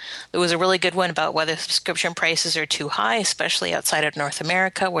general. There was a really good one about whether subscription prices are too high, especially outside of North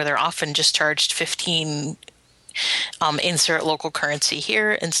America, where they're often just charged $15 insert local currency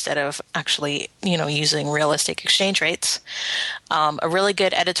here instead of actually, using realistic exchange rates. A really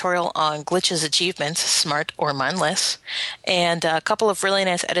good editorial on glitches achievements, smart or mindless, and a couple of really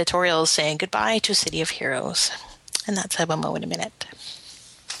nice editorials saying goodbye to City of Heroes. And that's MMO in a minute.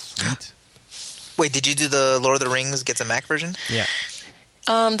 Sweet. Wait, did you do the Lord of the Rings Gets a Mac version? Yeah.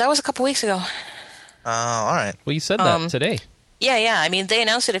 That was a couple weeks ago. All right. Well, you said that today. Yeah. I mean, they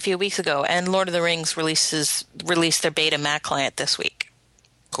announced it a few weeks ago, and Lord of the Rings released their beta Mac client this week.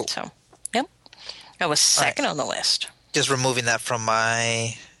 Cool. So, yep. I was second on the list. Just removing that from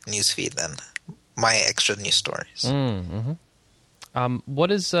my newsfeed then. My extra news stories.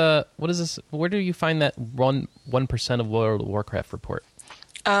 What is this? Where do you find that 1% of World of Warcraft report?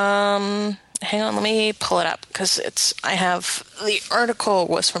 Hang on, let me pull it up because the article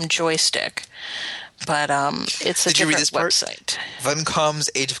was from Joystick, but it's a Did you read different this part? website. Funcom's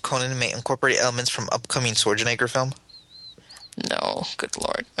Age of Conan may incorporate elements from upcoming Schwarzenegger film. No, good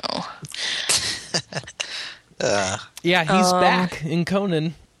lord, no. Yeah, he's back in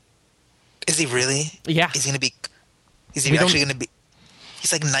Conan. Is he really? Yeah. Is he actually going to be?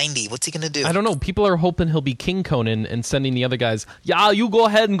 He's like 90. What's he going to do? I don't know. People are hoping he'll be King Conan and sending the other guys, yeah, you go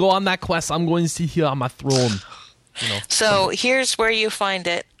ahead and go on that quest. I'm going to sit here on my throne. So here's where you find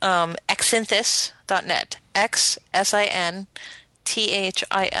it. Xsinthis.net.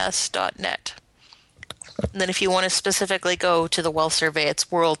 XSINTHIS.net. And then if you want to specifically go to the wealth survey,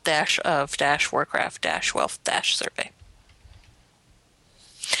 it's world-of-warcraft-wealth-survey.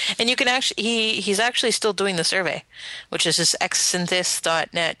 And you can he's actually still doing the survey, which is just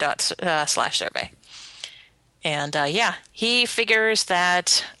xsynthis.net/survey. And he figures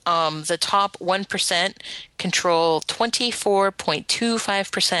that the top 1% control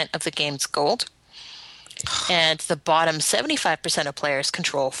 24.25% of the game's gold, and the bottom 75% of players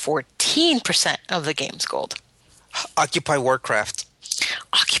control 14% of the game's gold. Occupy Warcraft.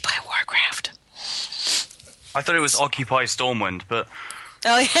 Occupy Warcraft. I thought it was Occupy Stormwind, but...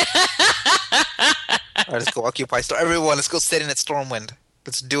 Oh, yeah. All right, let's go Occupy Stormwind. Everyone, let's go sit in at Stormwind.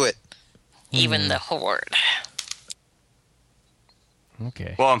 Let's do it. Even the Horde.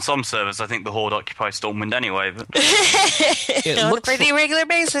 Okay. Well, on some servers, I think the Horde occupies Stormwind anyway. But On a pretty regular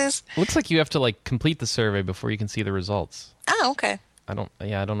basis. Looks like you have to complete the survey before you can see the results. Oh, okay. I don't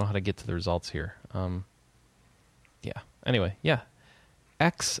know how to get to the results here. Anyway, yeah.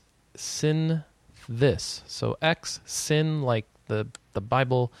 X sin this. So X sin like the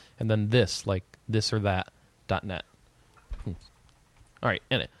Bible, and then this like this or that .net. All right,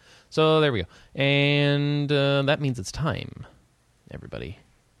 in it. So there we go. And that means it's time, everybody,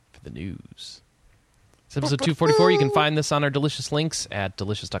 for the news. It's episode 244. You can find this on our delicious links at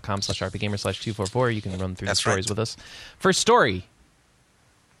delicious.com/rpgamer/244. You can run through the stories with us. First story.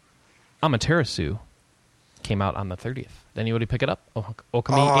 Amaterasu came out on the 30th. Did anybody pick it up?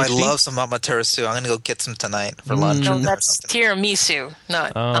 Okami I HD? love some Amaterasu. I'm going to go get some tonight for lunch. No, or that's something. tiramisu,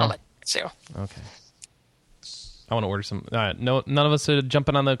 not Amaterasu. Okay. I want to order some. No, none of us are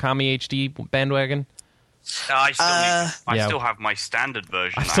jumping on the Okami HD bandwagon. I still have my standard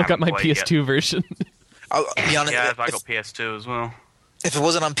version. I've still got my PS2 version. I'll be honest. Yeah, I got PS2 as well. If it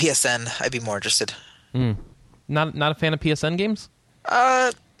wasn't on PSN, I'd be more interested. Not a fan of PSN games?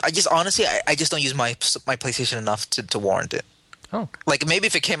 I just don't use my PlayStation enough to warrant it. Oh. Like maybe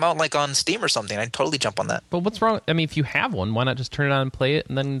if it came out like on Steam or something, I'd totally jump on that. But what's wrong? I mean, if you have one, why not just turn it on and play it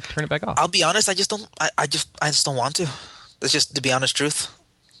and then turn it back off? I'll be honest, I just don't want to. That's just the honest truth.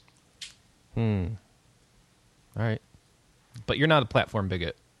 All right. But you're not a platform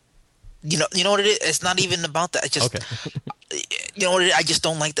bigot. You know what it is? It's not even about that. It's just Okay. you know what it is? I just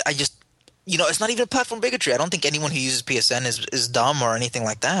don't like that. It's not even a platform bigotry. I don't think anyone who uses PSN is dumb or anything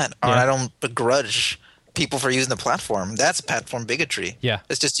like that. Or I don't begrudge people for using the platform. That's platform bigotry. Yeah.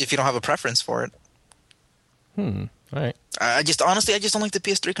 It's just if you don't have a preference for it. All right. I just don't like the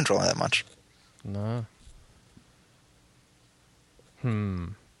PS3 controller that much. No.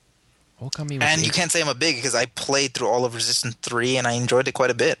 Okami was And you can't say I'm a big because I played through all of Resistance 3 and I enjoyed it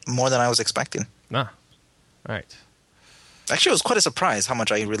quite a bit, more than I was expecting. All right. Actually, it was quite a surprise how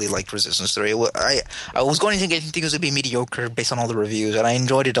much I really liked Resistance 3. I was going to think it would be mediocre based on all the reviews, and I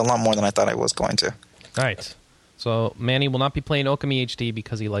enjoyed it a lot more than I thought I was going to. All right. So Manny will not be playing Okami HD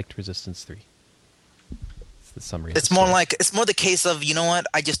because he liked Resistance 3. That's the summary. It's more the case of, you know what,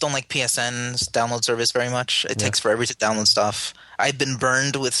 I just don't like PSN's download service very much. It takes forever to download stuff. I've been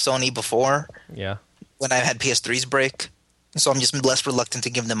burned with Sony before. Yeah. When I had PS3's break. So I'm just less reluctant to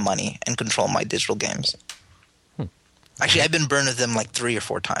give them money and control my digital games. Actually, I've been burned with them like 3 or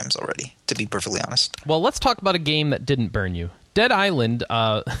 4 times already, to be perfectly honest. Well, let's talk about a game that didn't burn you. Dead Island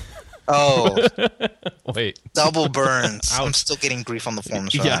Oh, Wait. double burns. Ouch. I'm still getting grief on the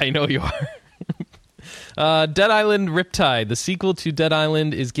forums. Yeah, I know you are. Dead Island Riptide, the sequel to Dead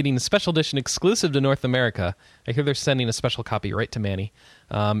Island, is getting a special edition exclusive to North America. I hear they're sending a special copy right to Manny.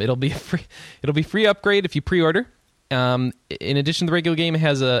 It'll be free upgrade if you pre-order. In addition, the regular game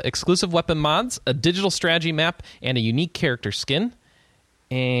has exclusive weapon mods, a digital strategy map, and a unique character skin.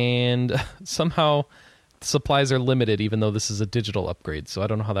 And somehow supplies are limited, even though this is a digital upgrade. So I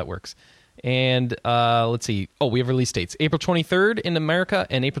don't know how that works. And let's see. Oh, we have release dates. April 23rd in America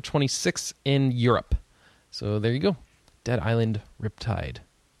and April 26th in Europe. So there you go. Dead Island Riptide.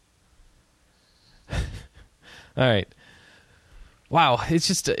 All right. Wow, it's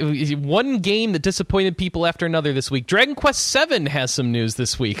just one game that disappointed people after another this week. Dragon Quest VII has some news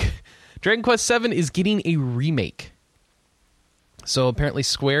this week. Dragon Quest VII is getting a remake. So apparently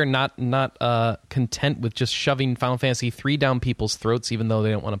Square not content with just shoving Final Fantasy III down people's throats, even though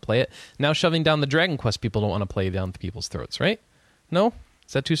they don't want to play it. Now shoving down the Dragon Quest people don't want to play down people's throats, right? No?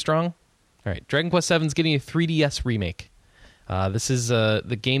 Is that too strong? All right, Dragon Quest VII is getting a 3DS remake. This is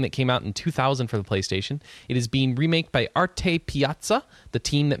the game that came out in 2000 for the PlayStation. It is being remaked by Arte Piazza, the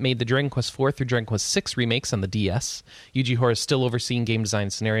team that made the Dragon Quest IV through Dragon Quest VI remakes on the DS. Yuji Horii is still overseeing game design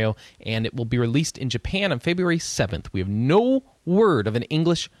and scenario, and it will be released in Japan on February 7th. We have no word of an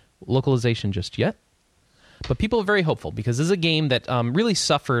English localization just yet, but people are very hopeful because this is a game that really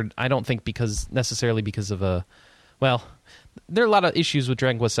suffered, I don't think necessarily because of a... Well, there are a lot of issues with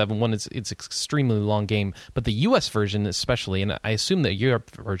Dragon Quest VII. One, it's an extremely long game, but the U.S. version especially, and I assume the Europe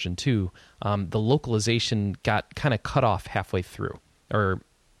version too, the localization got kind of cut off halfway through, or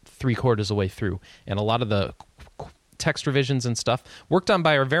three-quarters of the way through, and a lot of the text revisions and stuff worked on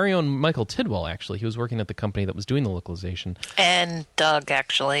by our very own Michael Tidwell, actually. He was working at the company that was doing the localization. And Doug,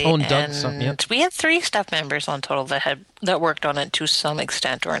 actually. Oh, and Doug. Yep. We had 3 staff members on total that worked on it to some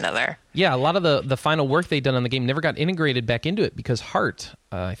extent or another. Yeah, a lot of the final work they'd done on the game never got integrated back into it because Heart,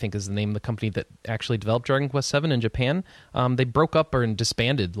 I think is the name of the company that actually developed Dragon Quest VII in Japan, they broke up or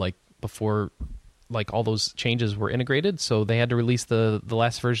disbanded before all those changes were integrated, so they had to release the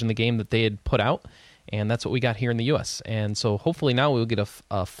last version of the game that they had put out. And that's what we got here in the U.S. And so hopefully now we'll get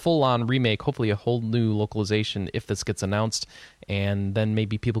a full-on remake, hopefully a whole new localization if this gets announced, and then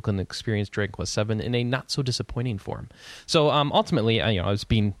maybe people can experience Dragon Quest VII in a not-so-disappointing form. So ultimately, I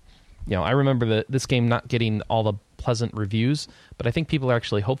remember this game not getting all the pleasant reviews, but I think people are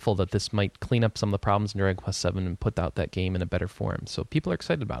actually hopeful that this might clean up some of the problems in Dragon Quest VII and put out that game in a better form. So people are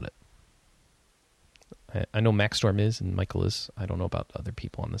excited about it. I know Maxstorm is, and Michael is. I don't know about other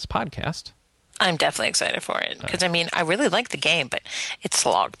people on this podcast. I'm definitely excited for it because, I really like the game, but it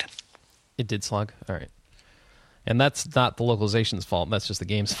slogged. It did slog? All right. And that's not the localization's fault. That's just the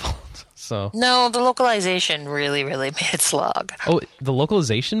game's fault. So no, the localization really, really made it slog. Oh, the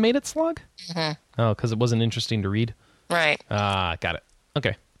localization made it slog? Mm-hmm. Oh, because it wasn't interesting to read? Right. Got it.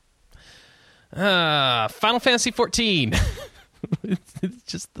 Okay. Final Fantasy XIV. It's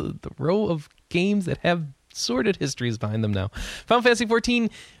just the row of games that have sordid histories behind them now. Final Fantasy XIV...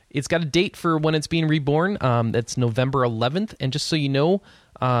 It's got a date for when it's being reborn. That's November 11th. And just so you know,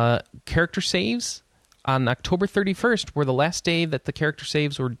 character saves on October 31st were the last day that the character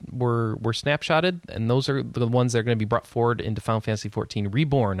saves were snapshotted. And those are the ones that are going to be brought forward into Final Fantasy XIV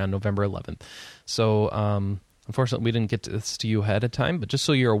Reborn on November 11th. So, unfortunately, we didn't get this to you ahead of time. But just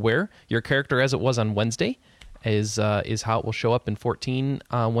so you're aware, your character as it was on Wednesday is how it will show up in 14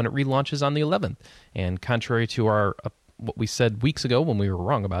 when it relaunches on the 11th. And contrary to our... what we said weeks ago when we were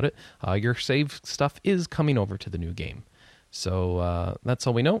wrong about it, your save stuff is coming over to the new game. So that's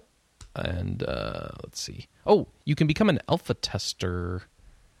all we know. And let's see. Oh, you can become an alpha tester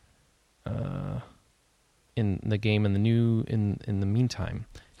in the game in the meantime.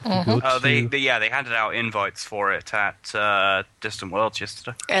 They handed out invites for it at Distant Worlds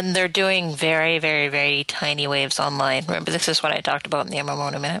yesterday. And they're doing very, very, very tiny waves online. Remember, this is what I talked about in the MMO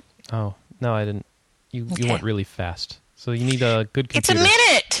in a minute. Oh, no, I didn't. You went really fast. So you need a good computer. It's a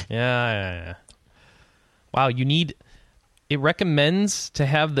minute! Yeah. Wow, it recommends to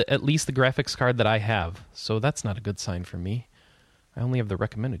have at least the graphics card that I have. So that's not a good sign for me. I only have the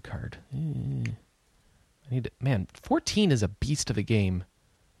recommended card. I need 14 is a beast of a game.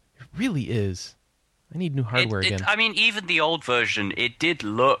 It really is. I need new hardware again. Even the old version, it did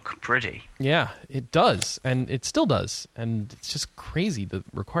look pretty. Yeah, it does. And it still does. And it's just crazy, the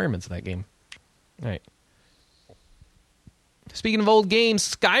requirements of that game. All right. Speaking of old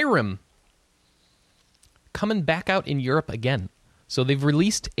games, Skyrim coming back out in Europe again. So they've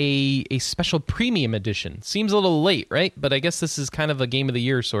released a special premium edition. Seems a little late, right? But I guess this is kind of a Game of the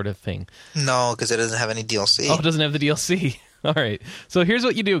Year sort of thing. No, because it doesn't have any DLC. Oh, it doesn't have the DLC. All right. So here's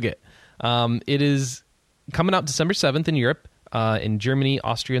what you do get. It is coming out December 7th in Europe, in Germany,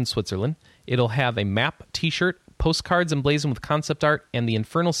 Austria, and Switzerland. It'll have a map, T-shirt, postcards emblazoned with concept art, and the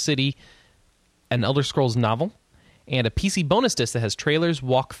Infernal City, an Elder Scrolls novel, and a PC bonus disc that has trailers,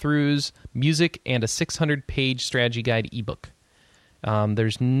 walkthroughs, music, and a 600-page strategy guide ebook.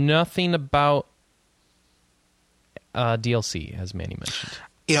 There's nothing about DLC, as Manny mentioned.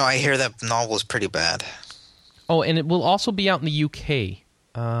 I hear that novel is pretty bad. Oh, and it will also be out in the UK.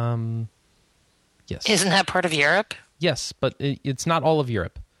 Yes. Isn't that part of Europe? Yes, but it's not all of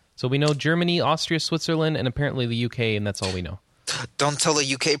Europe. So we know Germany, Austria, Switzerland, and apparently the UK, and that's all we know. Don't tell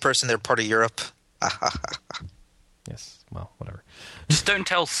a UK person they're part of Europe. Yes, well, whatever. Just don't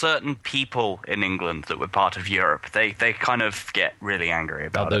tell certain people in England that we're part of Europe. They kind of get really angry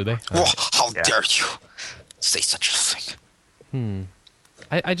about Do it. they? Whoa, how dare you say such a thing?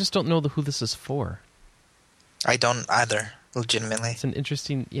 I just don't know who this is for. I don't either, legitimately. It's an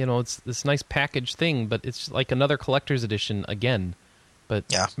interesting, it's this nice package thing, but it's like another collector's edition again. But,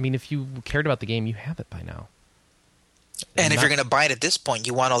 yeah. I mean, if you cared about the game, you have it by now. And if you're going to buy it at this point,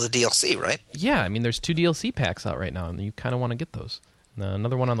 you want all the DLC, right? Yeah, I mean, there's 2 DLC packs out right now, and you kind of want to get those.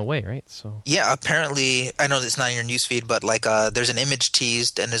 Another one on the way, right? So yeah, apparently, I know it's not in your newsfeed, but there's an image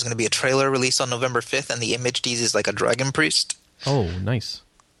teased, and there's going to be a trailer released on November 5th, and the image tease is like a dragon priest. Oh, nice.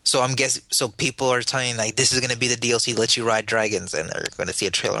 So I'm guessing, people are telling this is going to be the DLC lets you ride dragons, and they're going to see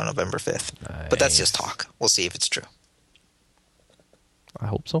a trailer on November 5th. Nice. But that's just talk. We'll see if it's true. I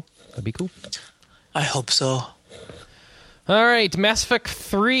hope so. That'd be cool. I hope so. All right, Mass Effect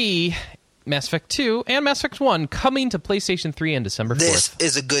 3, Mass Effect 2, and Mass Effect 1 coming to PlayStation 3 on December 4th. This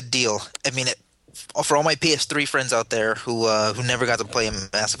is a good deal. I mean, for all my PS3 friends out there who never got to play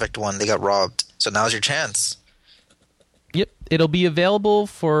Mass Effect 1, they got robbed. So now's your chance. Yep, it'll be available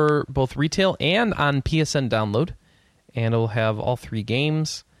for both retail and on PSN download, and it'll have all 3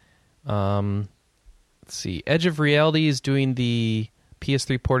 games. Let's see, Edge of Reality is doing the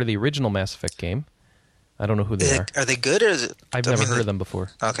PS3 port of the original Mass Effect game. I don't know who they are. Are they good, or is it? I've never heard of them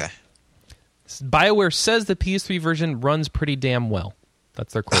before. Okay. BioWare says the PS3 version runs pretty damn well.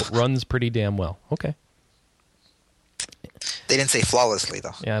 That's their quote. Runs pretty damn well. Okay. They didn't say flawlessly,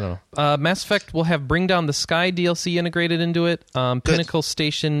 though. Yeah, I don't know. Mass Effect will have Bring Down the Sky DLC integrated into it. Pinnacle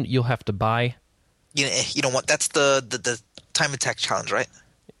Station you'll have to buy. You know what? That's the time attack challenge, right?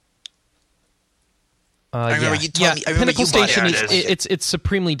 I remember you told me. I remember Pinnacle you bought Station it. it's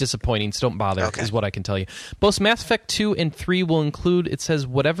supremely disappointing, so don't bother, Okay. is what I can tell you. Both Mass Effect 2 and 3 will include, it says,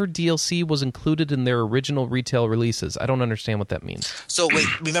 whatever DLC was included in their original retail releases. I don't understand what that means. So wait,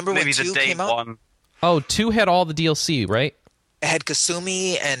 remember when Maybe 2 the day came out? one. Oh, 2 had all the DLC, right? It had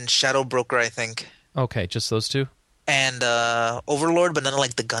Kasumi and Shadow Broker, I think, Okay, just those 2? and Overlord, but none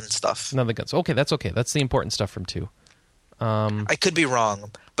of the gun stuff. None of the guns. Okay, that's okay. That's the important stuff from 2. I could be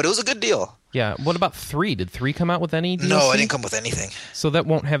wrong, but it was a good deal. Yeah, what about 3? Did 3 come out with any DLC? No, it didn't come with anything. So that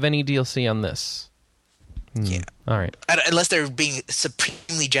won't have any DLC on this. Yeah. All right. Unless they're being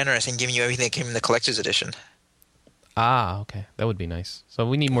supremely generous and giving you everything that came in the collector's edition. Ah, okay. That would be nice. So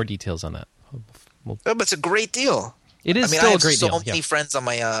we need more details on that. Oh, but it's a great deal. It is I still have a great so deal. many Yeah. friends on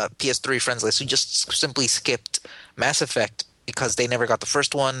my PS3 friends list who just simply skipped Mass Effect because they never got the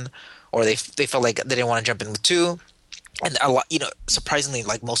first one, or they felt like they didn't want to jump in with 2. And a lot, surprisingly,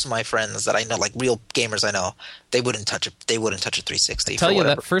 most of my friends that I know, real gamers I know, they wouldn't touch it. They wouldn't touch a 360. Tell for you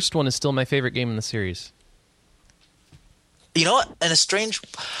whatever. that first one is still my favorite game in the series. You know what? And a strange,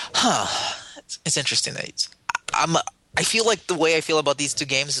 it's interesting that I feel like the way I feel about these 2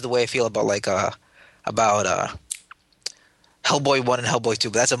 games is the way I feel about Hellboy 1 and Hellboy 2,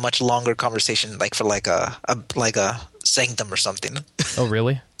 but that's a much longer conversation, for a Sanctum or something. Oh,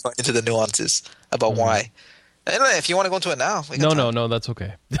 really? Going into the nuances about why. Anyway, if you want to go into it now, we can talk. No, that's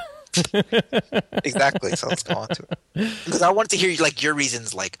okay. Exactly. So let's go on to it. Because I wanted to hear your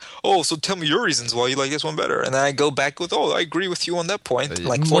reasons, so tell me your reasons why you like this one better, and then I go back with, I agree with you on that point. 40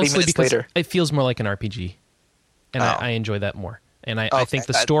 Mostly minutes because later, it feels more like an RPG, and I enjoy that more. And I think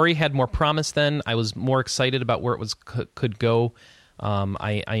the story had more promise then. I was more excited about where it was could go.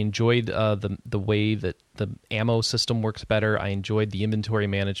 I enjoyed the way that the ammo system works better. I enjoyed the inventory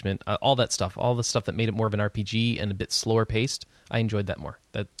management, all that stuff, all the stuff that made it more of an RPG and a bit slower paced. I enjoyed that more.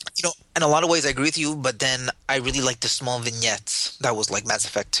 in a lot of ways I agree with you, but then I really like the small vignettes that was like Mass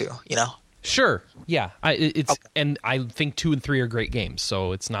Effect 2, Sure, yeah. And I think 2 and 3 are great games,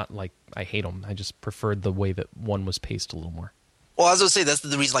 so it's not like I hate them. I just preferred the way that 1 was paced a little more. Well, I was going to say that's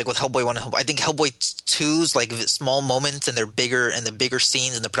the reason, with Hellboy 1 and Hellboy. I think Hellboy 2's, small moments and they're bigger, and the bigger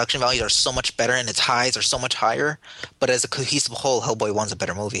scenes and the production values are so much better, and its highs are so much higher. But as a cohesive whole, Hellboy 1's a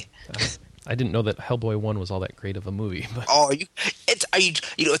better movie. I didn't know that Hellboy 1 was all that great of a movie. But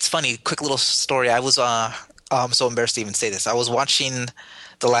It's funny. Quick little story. I was I'm so embarrassed to even say this. I was watching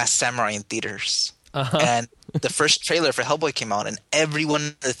The Last Samurai in theaters, and the first trailer for Hellboy came out, and everyone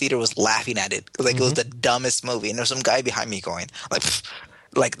in the theater was laughing at it. Like it was the dumbest movie, and there was some guy behind me going like. Pfft.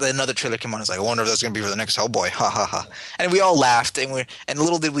 Like another trailer came on, it's like, I wonder if that's going to be for the next Hellboy, ha ha ha. And we all laughed, and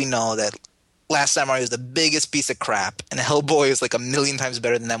little did we know that Last Samurai was the biggest piece of crap, and Hellboy is like 1,000,000 times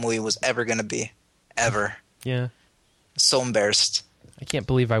better than that movie was ever going to be, ever. Yeah, So embarrassed. I can't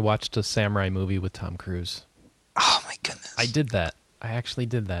believe I watched a samurai movie with Tom Cruise. Oh my goodness! I did that. I actually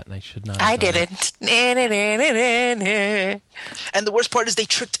did that, and I should not. I didn't. And the worst part is they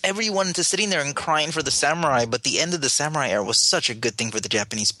tricked everyone into sitting there and crying for the samurai, but the end of the samurai era was such a good thing for the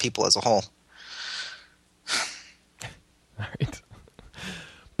Japanese people as a whole. All right.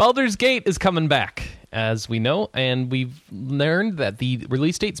 Baldur's Gate is coming back, as we know, and we've learned that the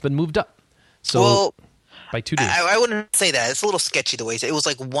release date's been moved up. So by 2 days. I wouldn't say that. It's a little sketchy the way it was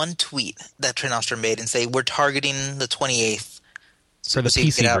like one tweet that Trey Nostra made and say, we're targeting the 28th. For the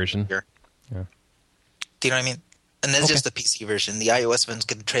PC version. Yeah. Do you know what I mean? And that's just the PC version. The iOS ones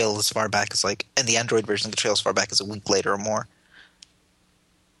can trail as far back as and the Android version can trail as far back as a week later or more.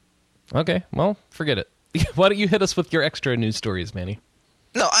 Okay, well, forget it. Why don't you hit us with your extra news stories, Manny?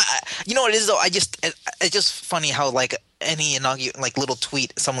 No, you know what it is though? It's just funny how like any little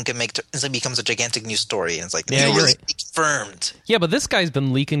tweet someone can make it becomes a gigantic news story, and it's like you're really right. Confirmed. Yeah, but this guy's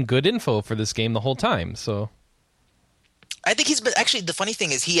been leaking good info for this game the whole time, so. I think he's been actually. The funny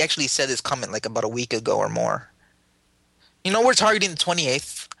thing is, he actually said this comment like about a week ago or more. You know, we're targeting the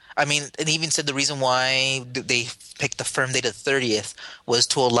 28th. I mean, and he even said the reason why they picked the firm date of 30th was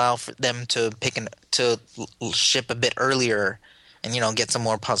to allow for them to to ship a bit earlier, and get some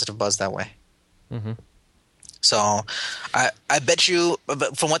more positive buzz that way. Mm-hmm. So, I bet you,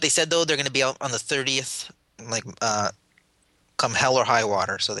 from what they said though, they're going to be out on the 30th, come hell or high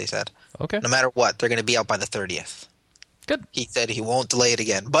water. So they said, okay, no matter what, they're going to be out by the 30th. Good. He said he won't delay it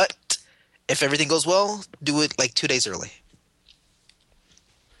again. But if everything goes well, do it like 2 days early.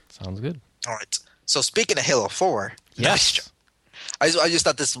 Sounds good. All right. So speaking of Halo 4. Yes. I just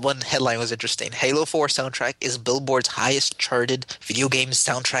thought this one headline was interesting. Halo 4 soundtrack is Billboard's highest charted video game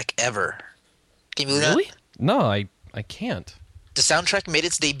soundtrack ever. Can you believe that? Really? No, I can't. The soundtrack made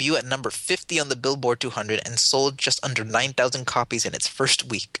its debut at number 50 on the Billboard 200 and sold just under 9,000 copies in its first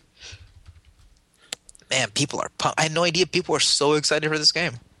week. Man, people are pumped. I had no idea people were so excited for this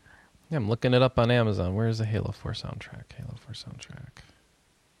game. Yeah, I'm looking it up on Amazon. Where's the Halo 4 soundtrack? Halo 4 soundtrack.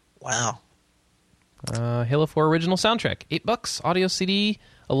 Wow. Halo 4 original soundtrack. $8. Audio CD.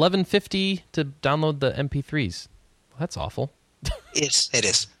 $11.50 to download the MP3s. Well, that's awful. It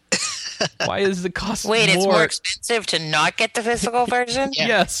is. Why does it cost more? Wait, it's more expensive to not get the physical version? Yeah.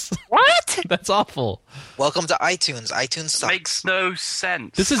 Yes. What? That's awful. Welcome to iTunes. iTunes sucks. Makes no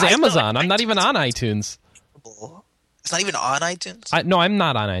sense. This is Amazon. I'm not even on iTunes. It's not even on iTunes? No, I'm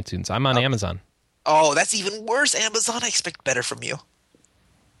not on iTunes. I'm on Amazon. Oh, that's even worse. Amazon, I expect better from you.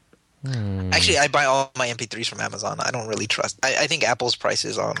 Actually, I buy all my MP3s from Amazon. I don't really trust. I think Apple's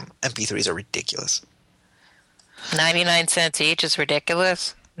prices on MP3s are ridiculous. 99 cents each is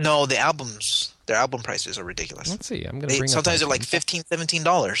ridiculous. No, their album prices are ridiculous. Let's see. I'm going to bring sometimes they're up like $15,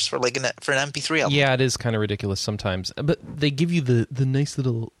 $17 for for an MP3 album. Yeah, it is kind of ridiculous sometimes. But they give you the nice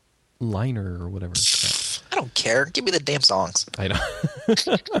little liner or whatever. I don't care. Give me the damn songs. I know.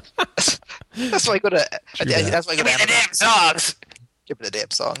 That's why I go to. That's why I go to Amazon. The damn songs. Give me the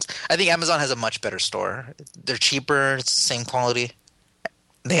damn songs. I think Amazon has a much better store. They're cheaper. It's the same quality.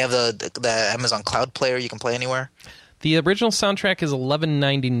 They have the Amazon Cloud Player. You can play anywhere. The original soundtrack is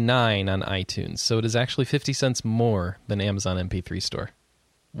 $11.99 on iTunes, so it is actually 50 cents more than Amazon MP3 store.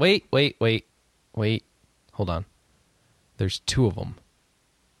 Wait. Hold on. There's two of them.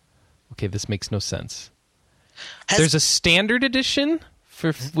 Okay, this makes no sense. There's a standard edition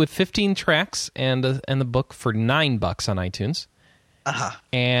with 15 tracks and the book for $9 on iTunes. Uh-huh.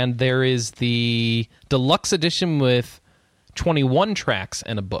 And there is the deluxe edition with 21 tracks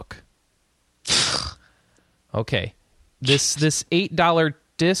and a book. Okay. This $8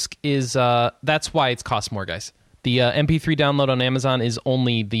 disc is that's why it's cost more, guys. The MP3 download on Amazon is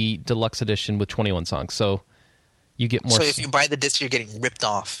only the deluxe edition with 21 songs, so you get more. So if you buy the disc, you're getting ripped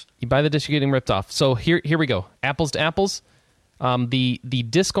off. You buy the disc, you're getting ripped off. So here we go. Apples to apples. The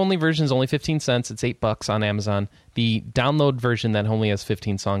disc only version is only 15 cents. It's $8 on Amazon. The download version that only has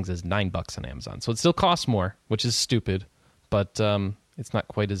 15 songs is $9 on Amazon. So it still costs more, which is stupid, but it's not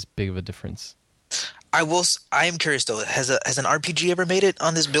quite as big of a difference. I am curious though. Has an RPG ever made it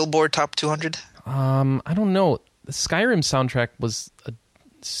on this Billboard Top 200? I don't know. The Skyrim soundtrack was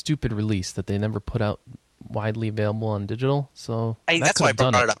stupid release that they never put out widely available on digital. So That's why I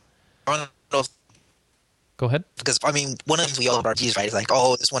brought it up. I don't know if, go ahead. because I mean, one of the things we all have RPGs, right? Is like,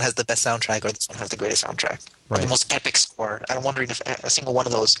 oh, this one has the best soundtrack, or this one has the greatest soundtrack, or Right. the most epic score. I'm wondering if a single one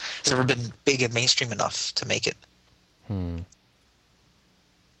of those has ever been big and mainstream enough to make it.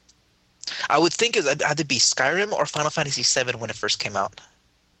 I would think it would either be Skyrim or Final Fantasy VII when it first came out.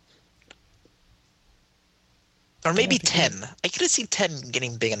 Or maybe 10. I could have seen 10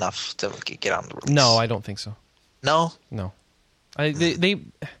 getting big enough to get on the release. No, I don't think so. No? No. They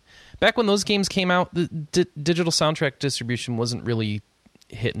back when those games came out, the digital soundtrack distribution wasn't really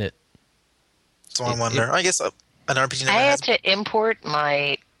hitting it. So I wonder. I guess an RPG never I has. had to import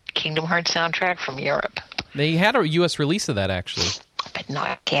my Kingdom Hearts soundtrack from Europe, They had a U.S. release of that, actually. but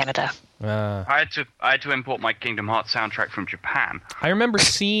not Canada. I had to import my Kingdom Hearts soundtrack from Japan. I remember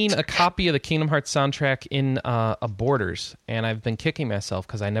seeing a copy of the Kingdom Hearts soundtrack in a Borders, and I've been kicking myself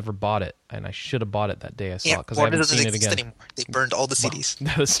because I never bought it, and I should have bought it that day I saw it because I haven't seen it again. Anymore. They burned all the CDs.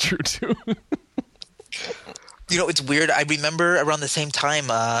 That's true, too. You know, it's weird. I remember around the same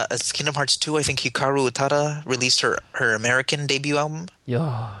time as Kingdom Hearts 2, I think Hikaru Utada released her American debut album.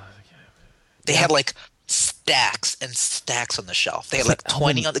 Yeah. They had like stacks and stacks on the shelf. They had like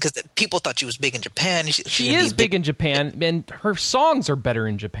 20 on because people thought she was big in Japan. She is big in Japan, and her songs are better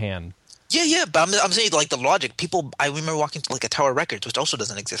in Japan. Yeah, but I'm saying like the logic. People, I remember walking to like a Tower Records, which also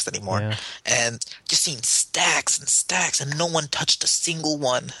doesn't exist anymore, and just seeing stacks and stacks, and no one touched a single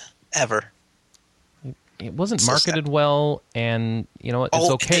one ever. It wasn't marketed well, and you know it's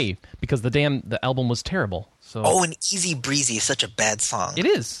okay because the album was terrible. So and Easy Breezy is such a bad song. It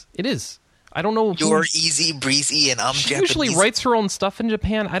is. I don't know. You're easy breezy, and I'm she Japanese. usually writes her own stuff in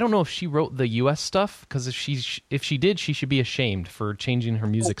Japan. I don't know if she wrote the U.S. stuff because if she did, she should be ashamed for changing her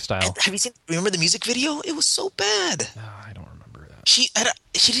music style. Have you seen? Remember the music video? It was so bad. I don't remember that. She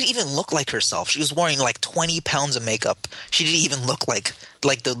didn't even look like herself. She was wearing like 20 pounds of makeup. She didn't even look like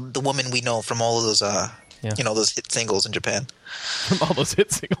the woman we know from all of those those hit singles in Japan. From all those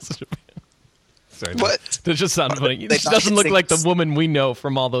hit singles in Japan. Sorry, what? That just sounded funny. She doesn't look like the woman we know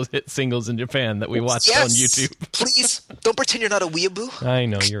from all those hit singles in Japan that we watched on YouTube. Please, don't pretend you're not a weeaboo. I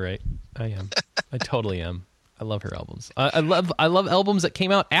know, you're right. I am. I totally am. I love her albums. I love albums that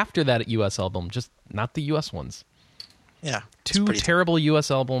came out after that U.S. album, just not the U.S. ones. Yeah. Two terrible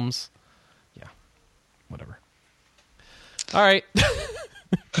U.S. albums. Yeah. Whatever. All right.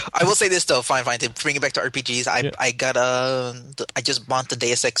 I will say this though, fine. To bring it back to RPGs, I just bought the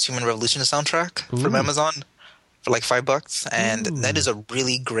Deus Ex Human Revolution soundtrack from Amazon for like $5, and that is a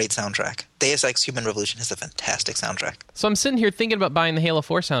really great soundtrack. Deus Ex Human Revolution is a fantastic soundtrack. So I'm sitting here thinking about buying the Halo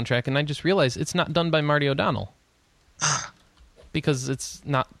 4 soundtrack, and I just realized it's not done by Marty O'Donnell because it's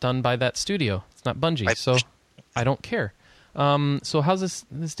not done by that studio. It's not Bungie, so I don't care. So how's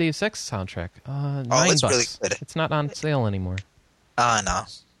this Deus Ex soundtrack? $9. It's really good. It's not on sale anymore. No.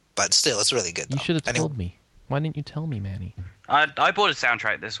 But still, it's really good, though. You should have told me. Why didn't you tell me, Manny? I bought a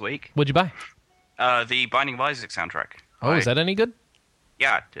soundtrack this week. What'd you buy? The Binding of Isaac soundtrack. Oh, is that any good?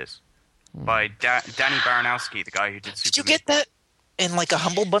 Yeah, it is. By Danny Baranowski, the guy who did Super Did you get that in like a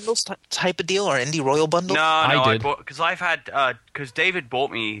Humble Bundle type of deal or Indie Royal Bundle? No, I did. Because David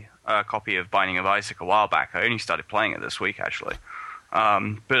bought me a copy of Binding of Isaac a while back. I only started playing it this week, actually.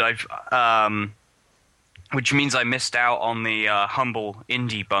 Which means I missed out on the Humble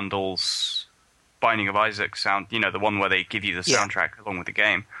Indie Bundles Binding of Isaac sound, the one where they give you the soundtrack along with the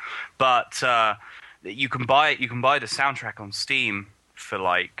game. But you can buy the soundtrack on Steam for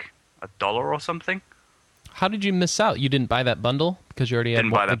like $1 or something. How did you miss out? You didn't buy that bundle because you already had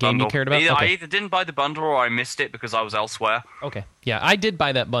the game you cared about? I either didn't buy the bundle or I missed it because I was elsewhere. Okay. Yeah, I did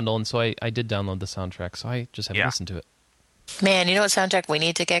buy that bundle, and so I did download the soundtrack, so I just haven't listened to it. Man, you know what soundtrack we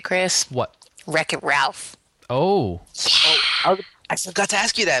need to get, Chris? What? Wreck-It Ralph. Oh. I forgot to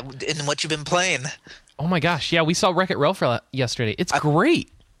ask you that in what you've been playing. Oh my gosh. Yeah, we saw Wreck-It Ralph yesterday. It's great.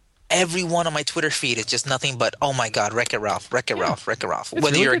 Every one on my Twitter feed is just nothing but, oh my god, Wreck-It Ralph, Wreck-It Ralph, Wreck-It Ralph. Whether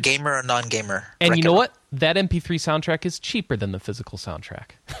really you're good. a gamer or non-gamer. And you know what? That MP3 soundtrack is cheaper than the physical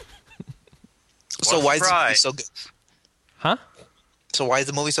soundtrack. So why is the movie so good? Huh? So why is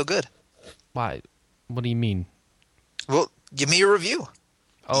the movie so good? Why? What do you mean? Well, give me your review.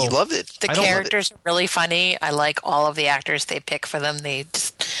 Oh. You loved it. The characters are really funny. I like all of the actors they pick for them. They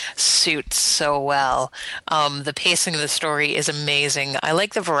just suit so well. The pacing of the story is amazing. I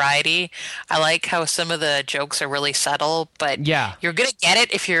like the variety. I like how some of the jokes are really subtle, but you're going to get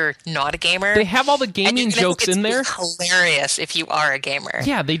it if you're not a gamer. They have all the gaming jokes in there. Hilarious if you are a gamer.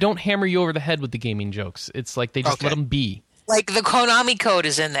 Yeah, they don't hammer you over the head with the gaming jokes. It's like they just let them be. Like, the Konami code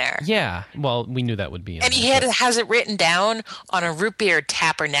is in there. Yeah, well, we knew that would be in And there, he has it written down on a root beer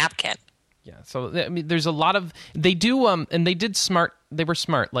tapper napkin. Yeah, so I mean, there's a lot of they do, and they did smart. They were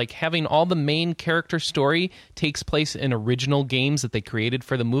smart, like having all the main character story takes place in original games that they created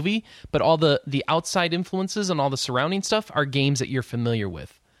for the movie, but all the outside influences and all the surrounding stuff are games that you're familiar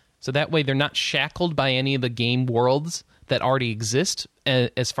with. So that way, they're not shackled by any of the game worlds that already exist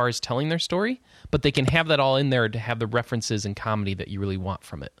as far as telling their story, but they can have that all in there to have the references and comedy that you really want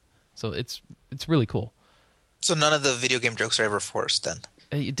from it. So it's really cool. So none of the video game jokes are ever forced then?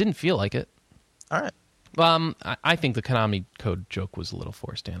 It didn't feel like it. All right. I think the Konami code joke was a little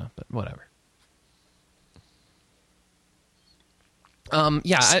forced, Anna, but whatever.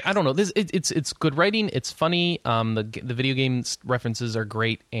 Yeah, I don't know. It's good writing. It's funny. The video games references are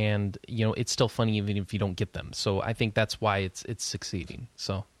great, and it's still funny even if you don't get them. So I think that's why it's succeeding.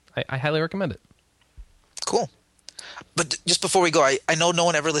 So I highly recommend it. Cool. But just before we go, I know no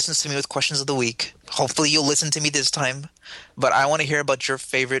one ever listens to me with questions of the week. Hopefully you'll listen to me this time. But I want to hear about your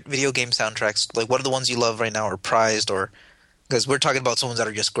favorite video game soundtracks. Like, what are the ones you love right now or prized? Or because we're talking about some ones that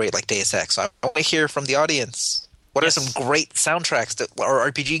are just great, like Deus Ex. So I want to hear from the audience. What are some great soundtracks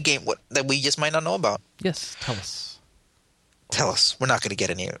or RPG game that we just might not know about? Yes, tell us. Tell us. We're not going to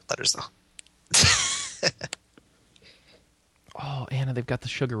get any letters, though. Oh, Anna, they've got the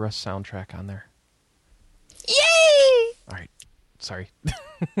Sugar Rush soundtrack on there. Yay! All right. Sorry.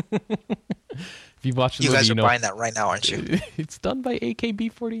 If you've watched the movie, movie, you guys are buying that right now, aren't you? It's done by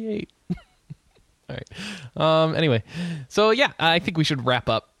AKB48. All right. Anyway, so yeah, I think we should wrap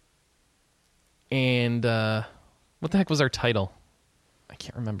up. And what the heck was our title? I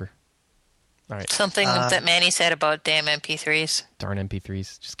can't remember. All right. Something that Manny said about damn MP3s. Darn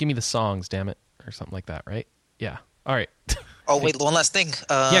MP3s. Just give me the songs, damn it. Or something like that, right? Yeah. All right. Oh, wait, one last thing.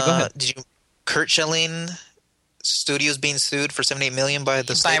 Yeah, go ahead. Did you... Kurt Schilling Studios being sued for $78 million by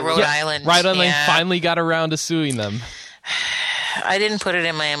the state by of Rhode Island. Rhode Island finally got around to suing them. I didn't put it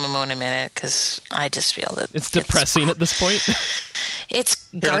in my MMO in a minute because I just feel that it's depressing at this point. It's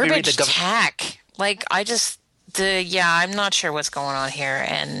garbage tack. Like, I'm not sure what's going on here,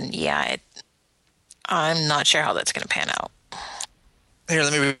 and I'm not sure how that's going to pan out. Here,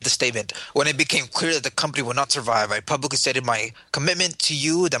 let me read the statement. When it became clear that the company would not survive, I publicly stated my commitment to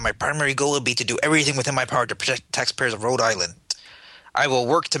you that my primary goal would be to do everything within my power to protect taxpayers of Rhode Island. I will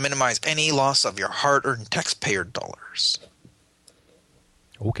work to minimize any loss of your hard-earned taxpayer dollars.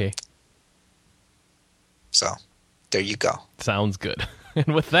 Okay. So, there you go. Sounds good.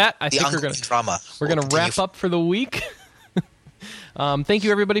 And with that, I think we're gonna wrap up for the week. Thank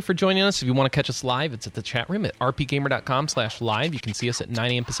you, everybody, for joining us. If you want to catch us live, it's at the chat room at rpgamer.com/live. You can see us at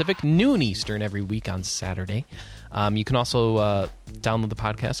 9 a.m. Pacific, noon Eastern every week on Saturday. You can also download the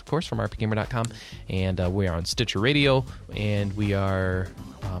podcast, of course, from rpgamer.com. And we are on Stitcher Radio, and we are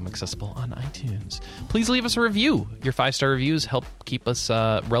accessible on iTunes. Please leave us a review. Your 5-star reviews help keep us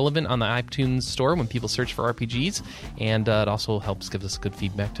relevant on the iTunes store when people search for RPGs. And it also helps give us good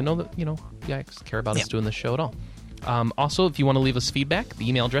feedback to know that, you guys care about us doing this show at all. Also, if you want to leave us feedback, the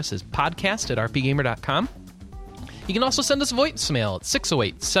email address is podcast@rpgamer.com. You can also send us a voicemail at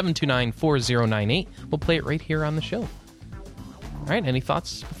 608-729-4098. We'll play it right here on the show. All right, any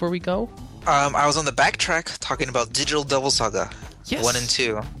thoughts before we go? I was on the backtrack talking about Digital Devil Saga 1 and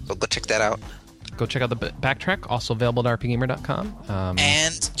 2, so go check that out. Go check out the backtrack, also available at rpgamer.com.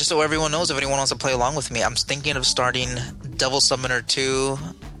 And just so everyone knows, if anyone wants to play along with me, I'm thinking of starting Devil Summoner 2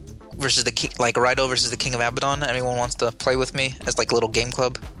 versus the king, like Raido versus the King of Abaddon. Anyone wants to play with me as like a little game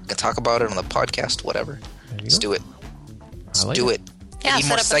club? We can talk about it on the podcast, whatever. Let's do it. Let's do it. Yeah,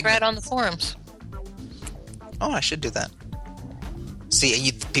 set up a thread on the forums. Oh, I should do that.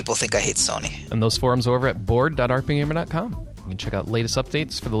 See, people think I hate Sony. And those forums are over at board.rpgamer.com. You can check out latest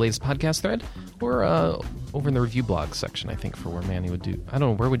updates for the latest podcast thread, or over in the review blog section, I think, for where Manny would do. I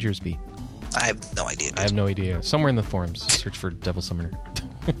don't know, where would yours be? I have no idea. I have no idea. Somewhere in the forums. Search for Devil Summoner.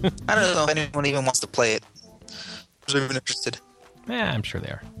 I don't know if anyone even wants to play it. Who's even interested? I'm sure they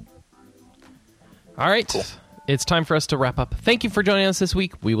are. All right. Cool. It's time for us to wrap up. Thank you for joining us this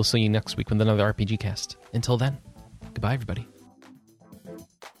week. We will see you next week with another RPG cast. Until then, goodbye, everybody.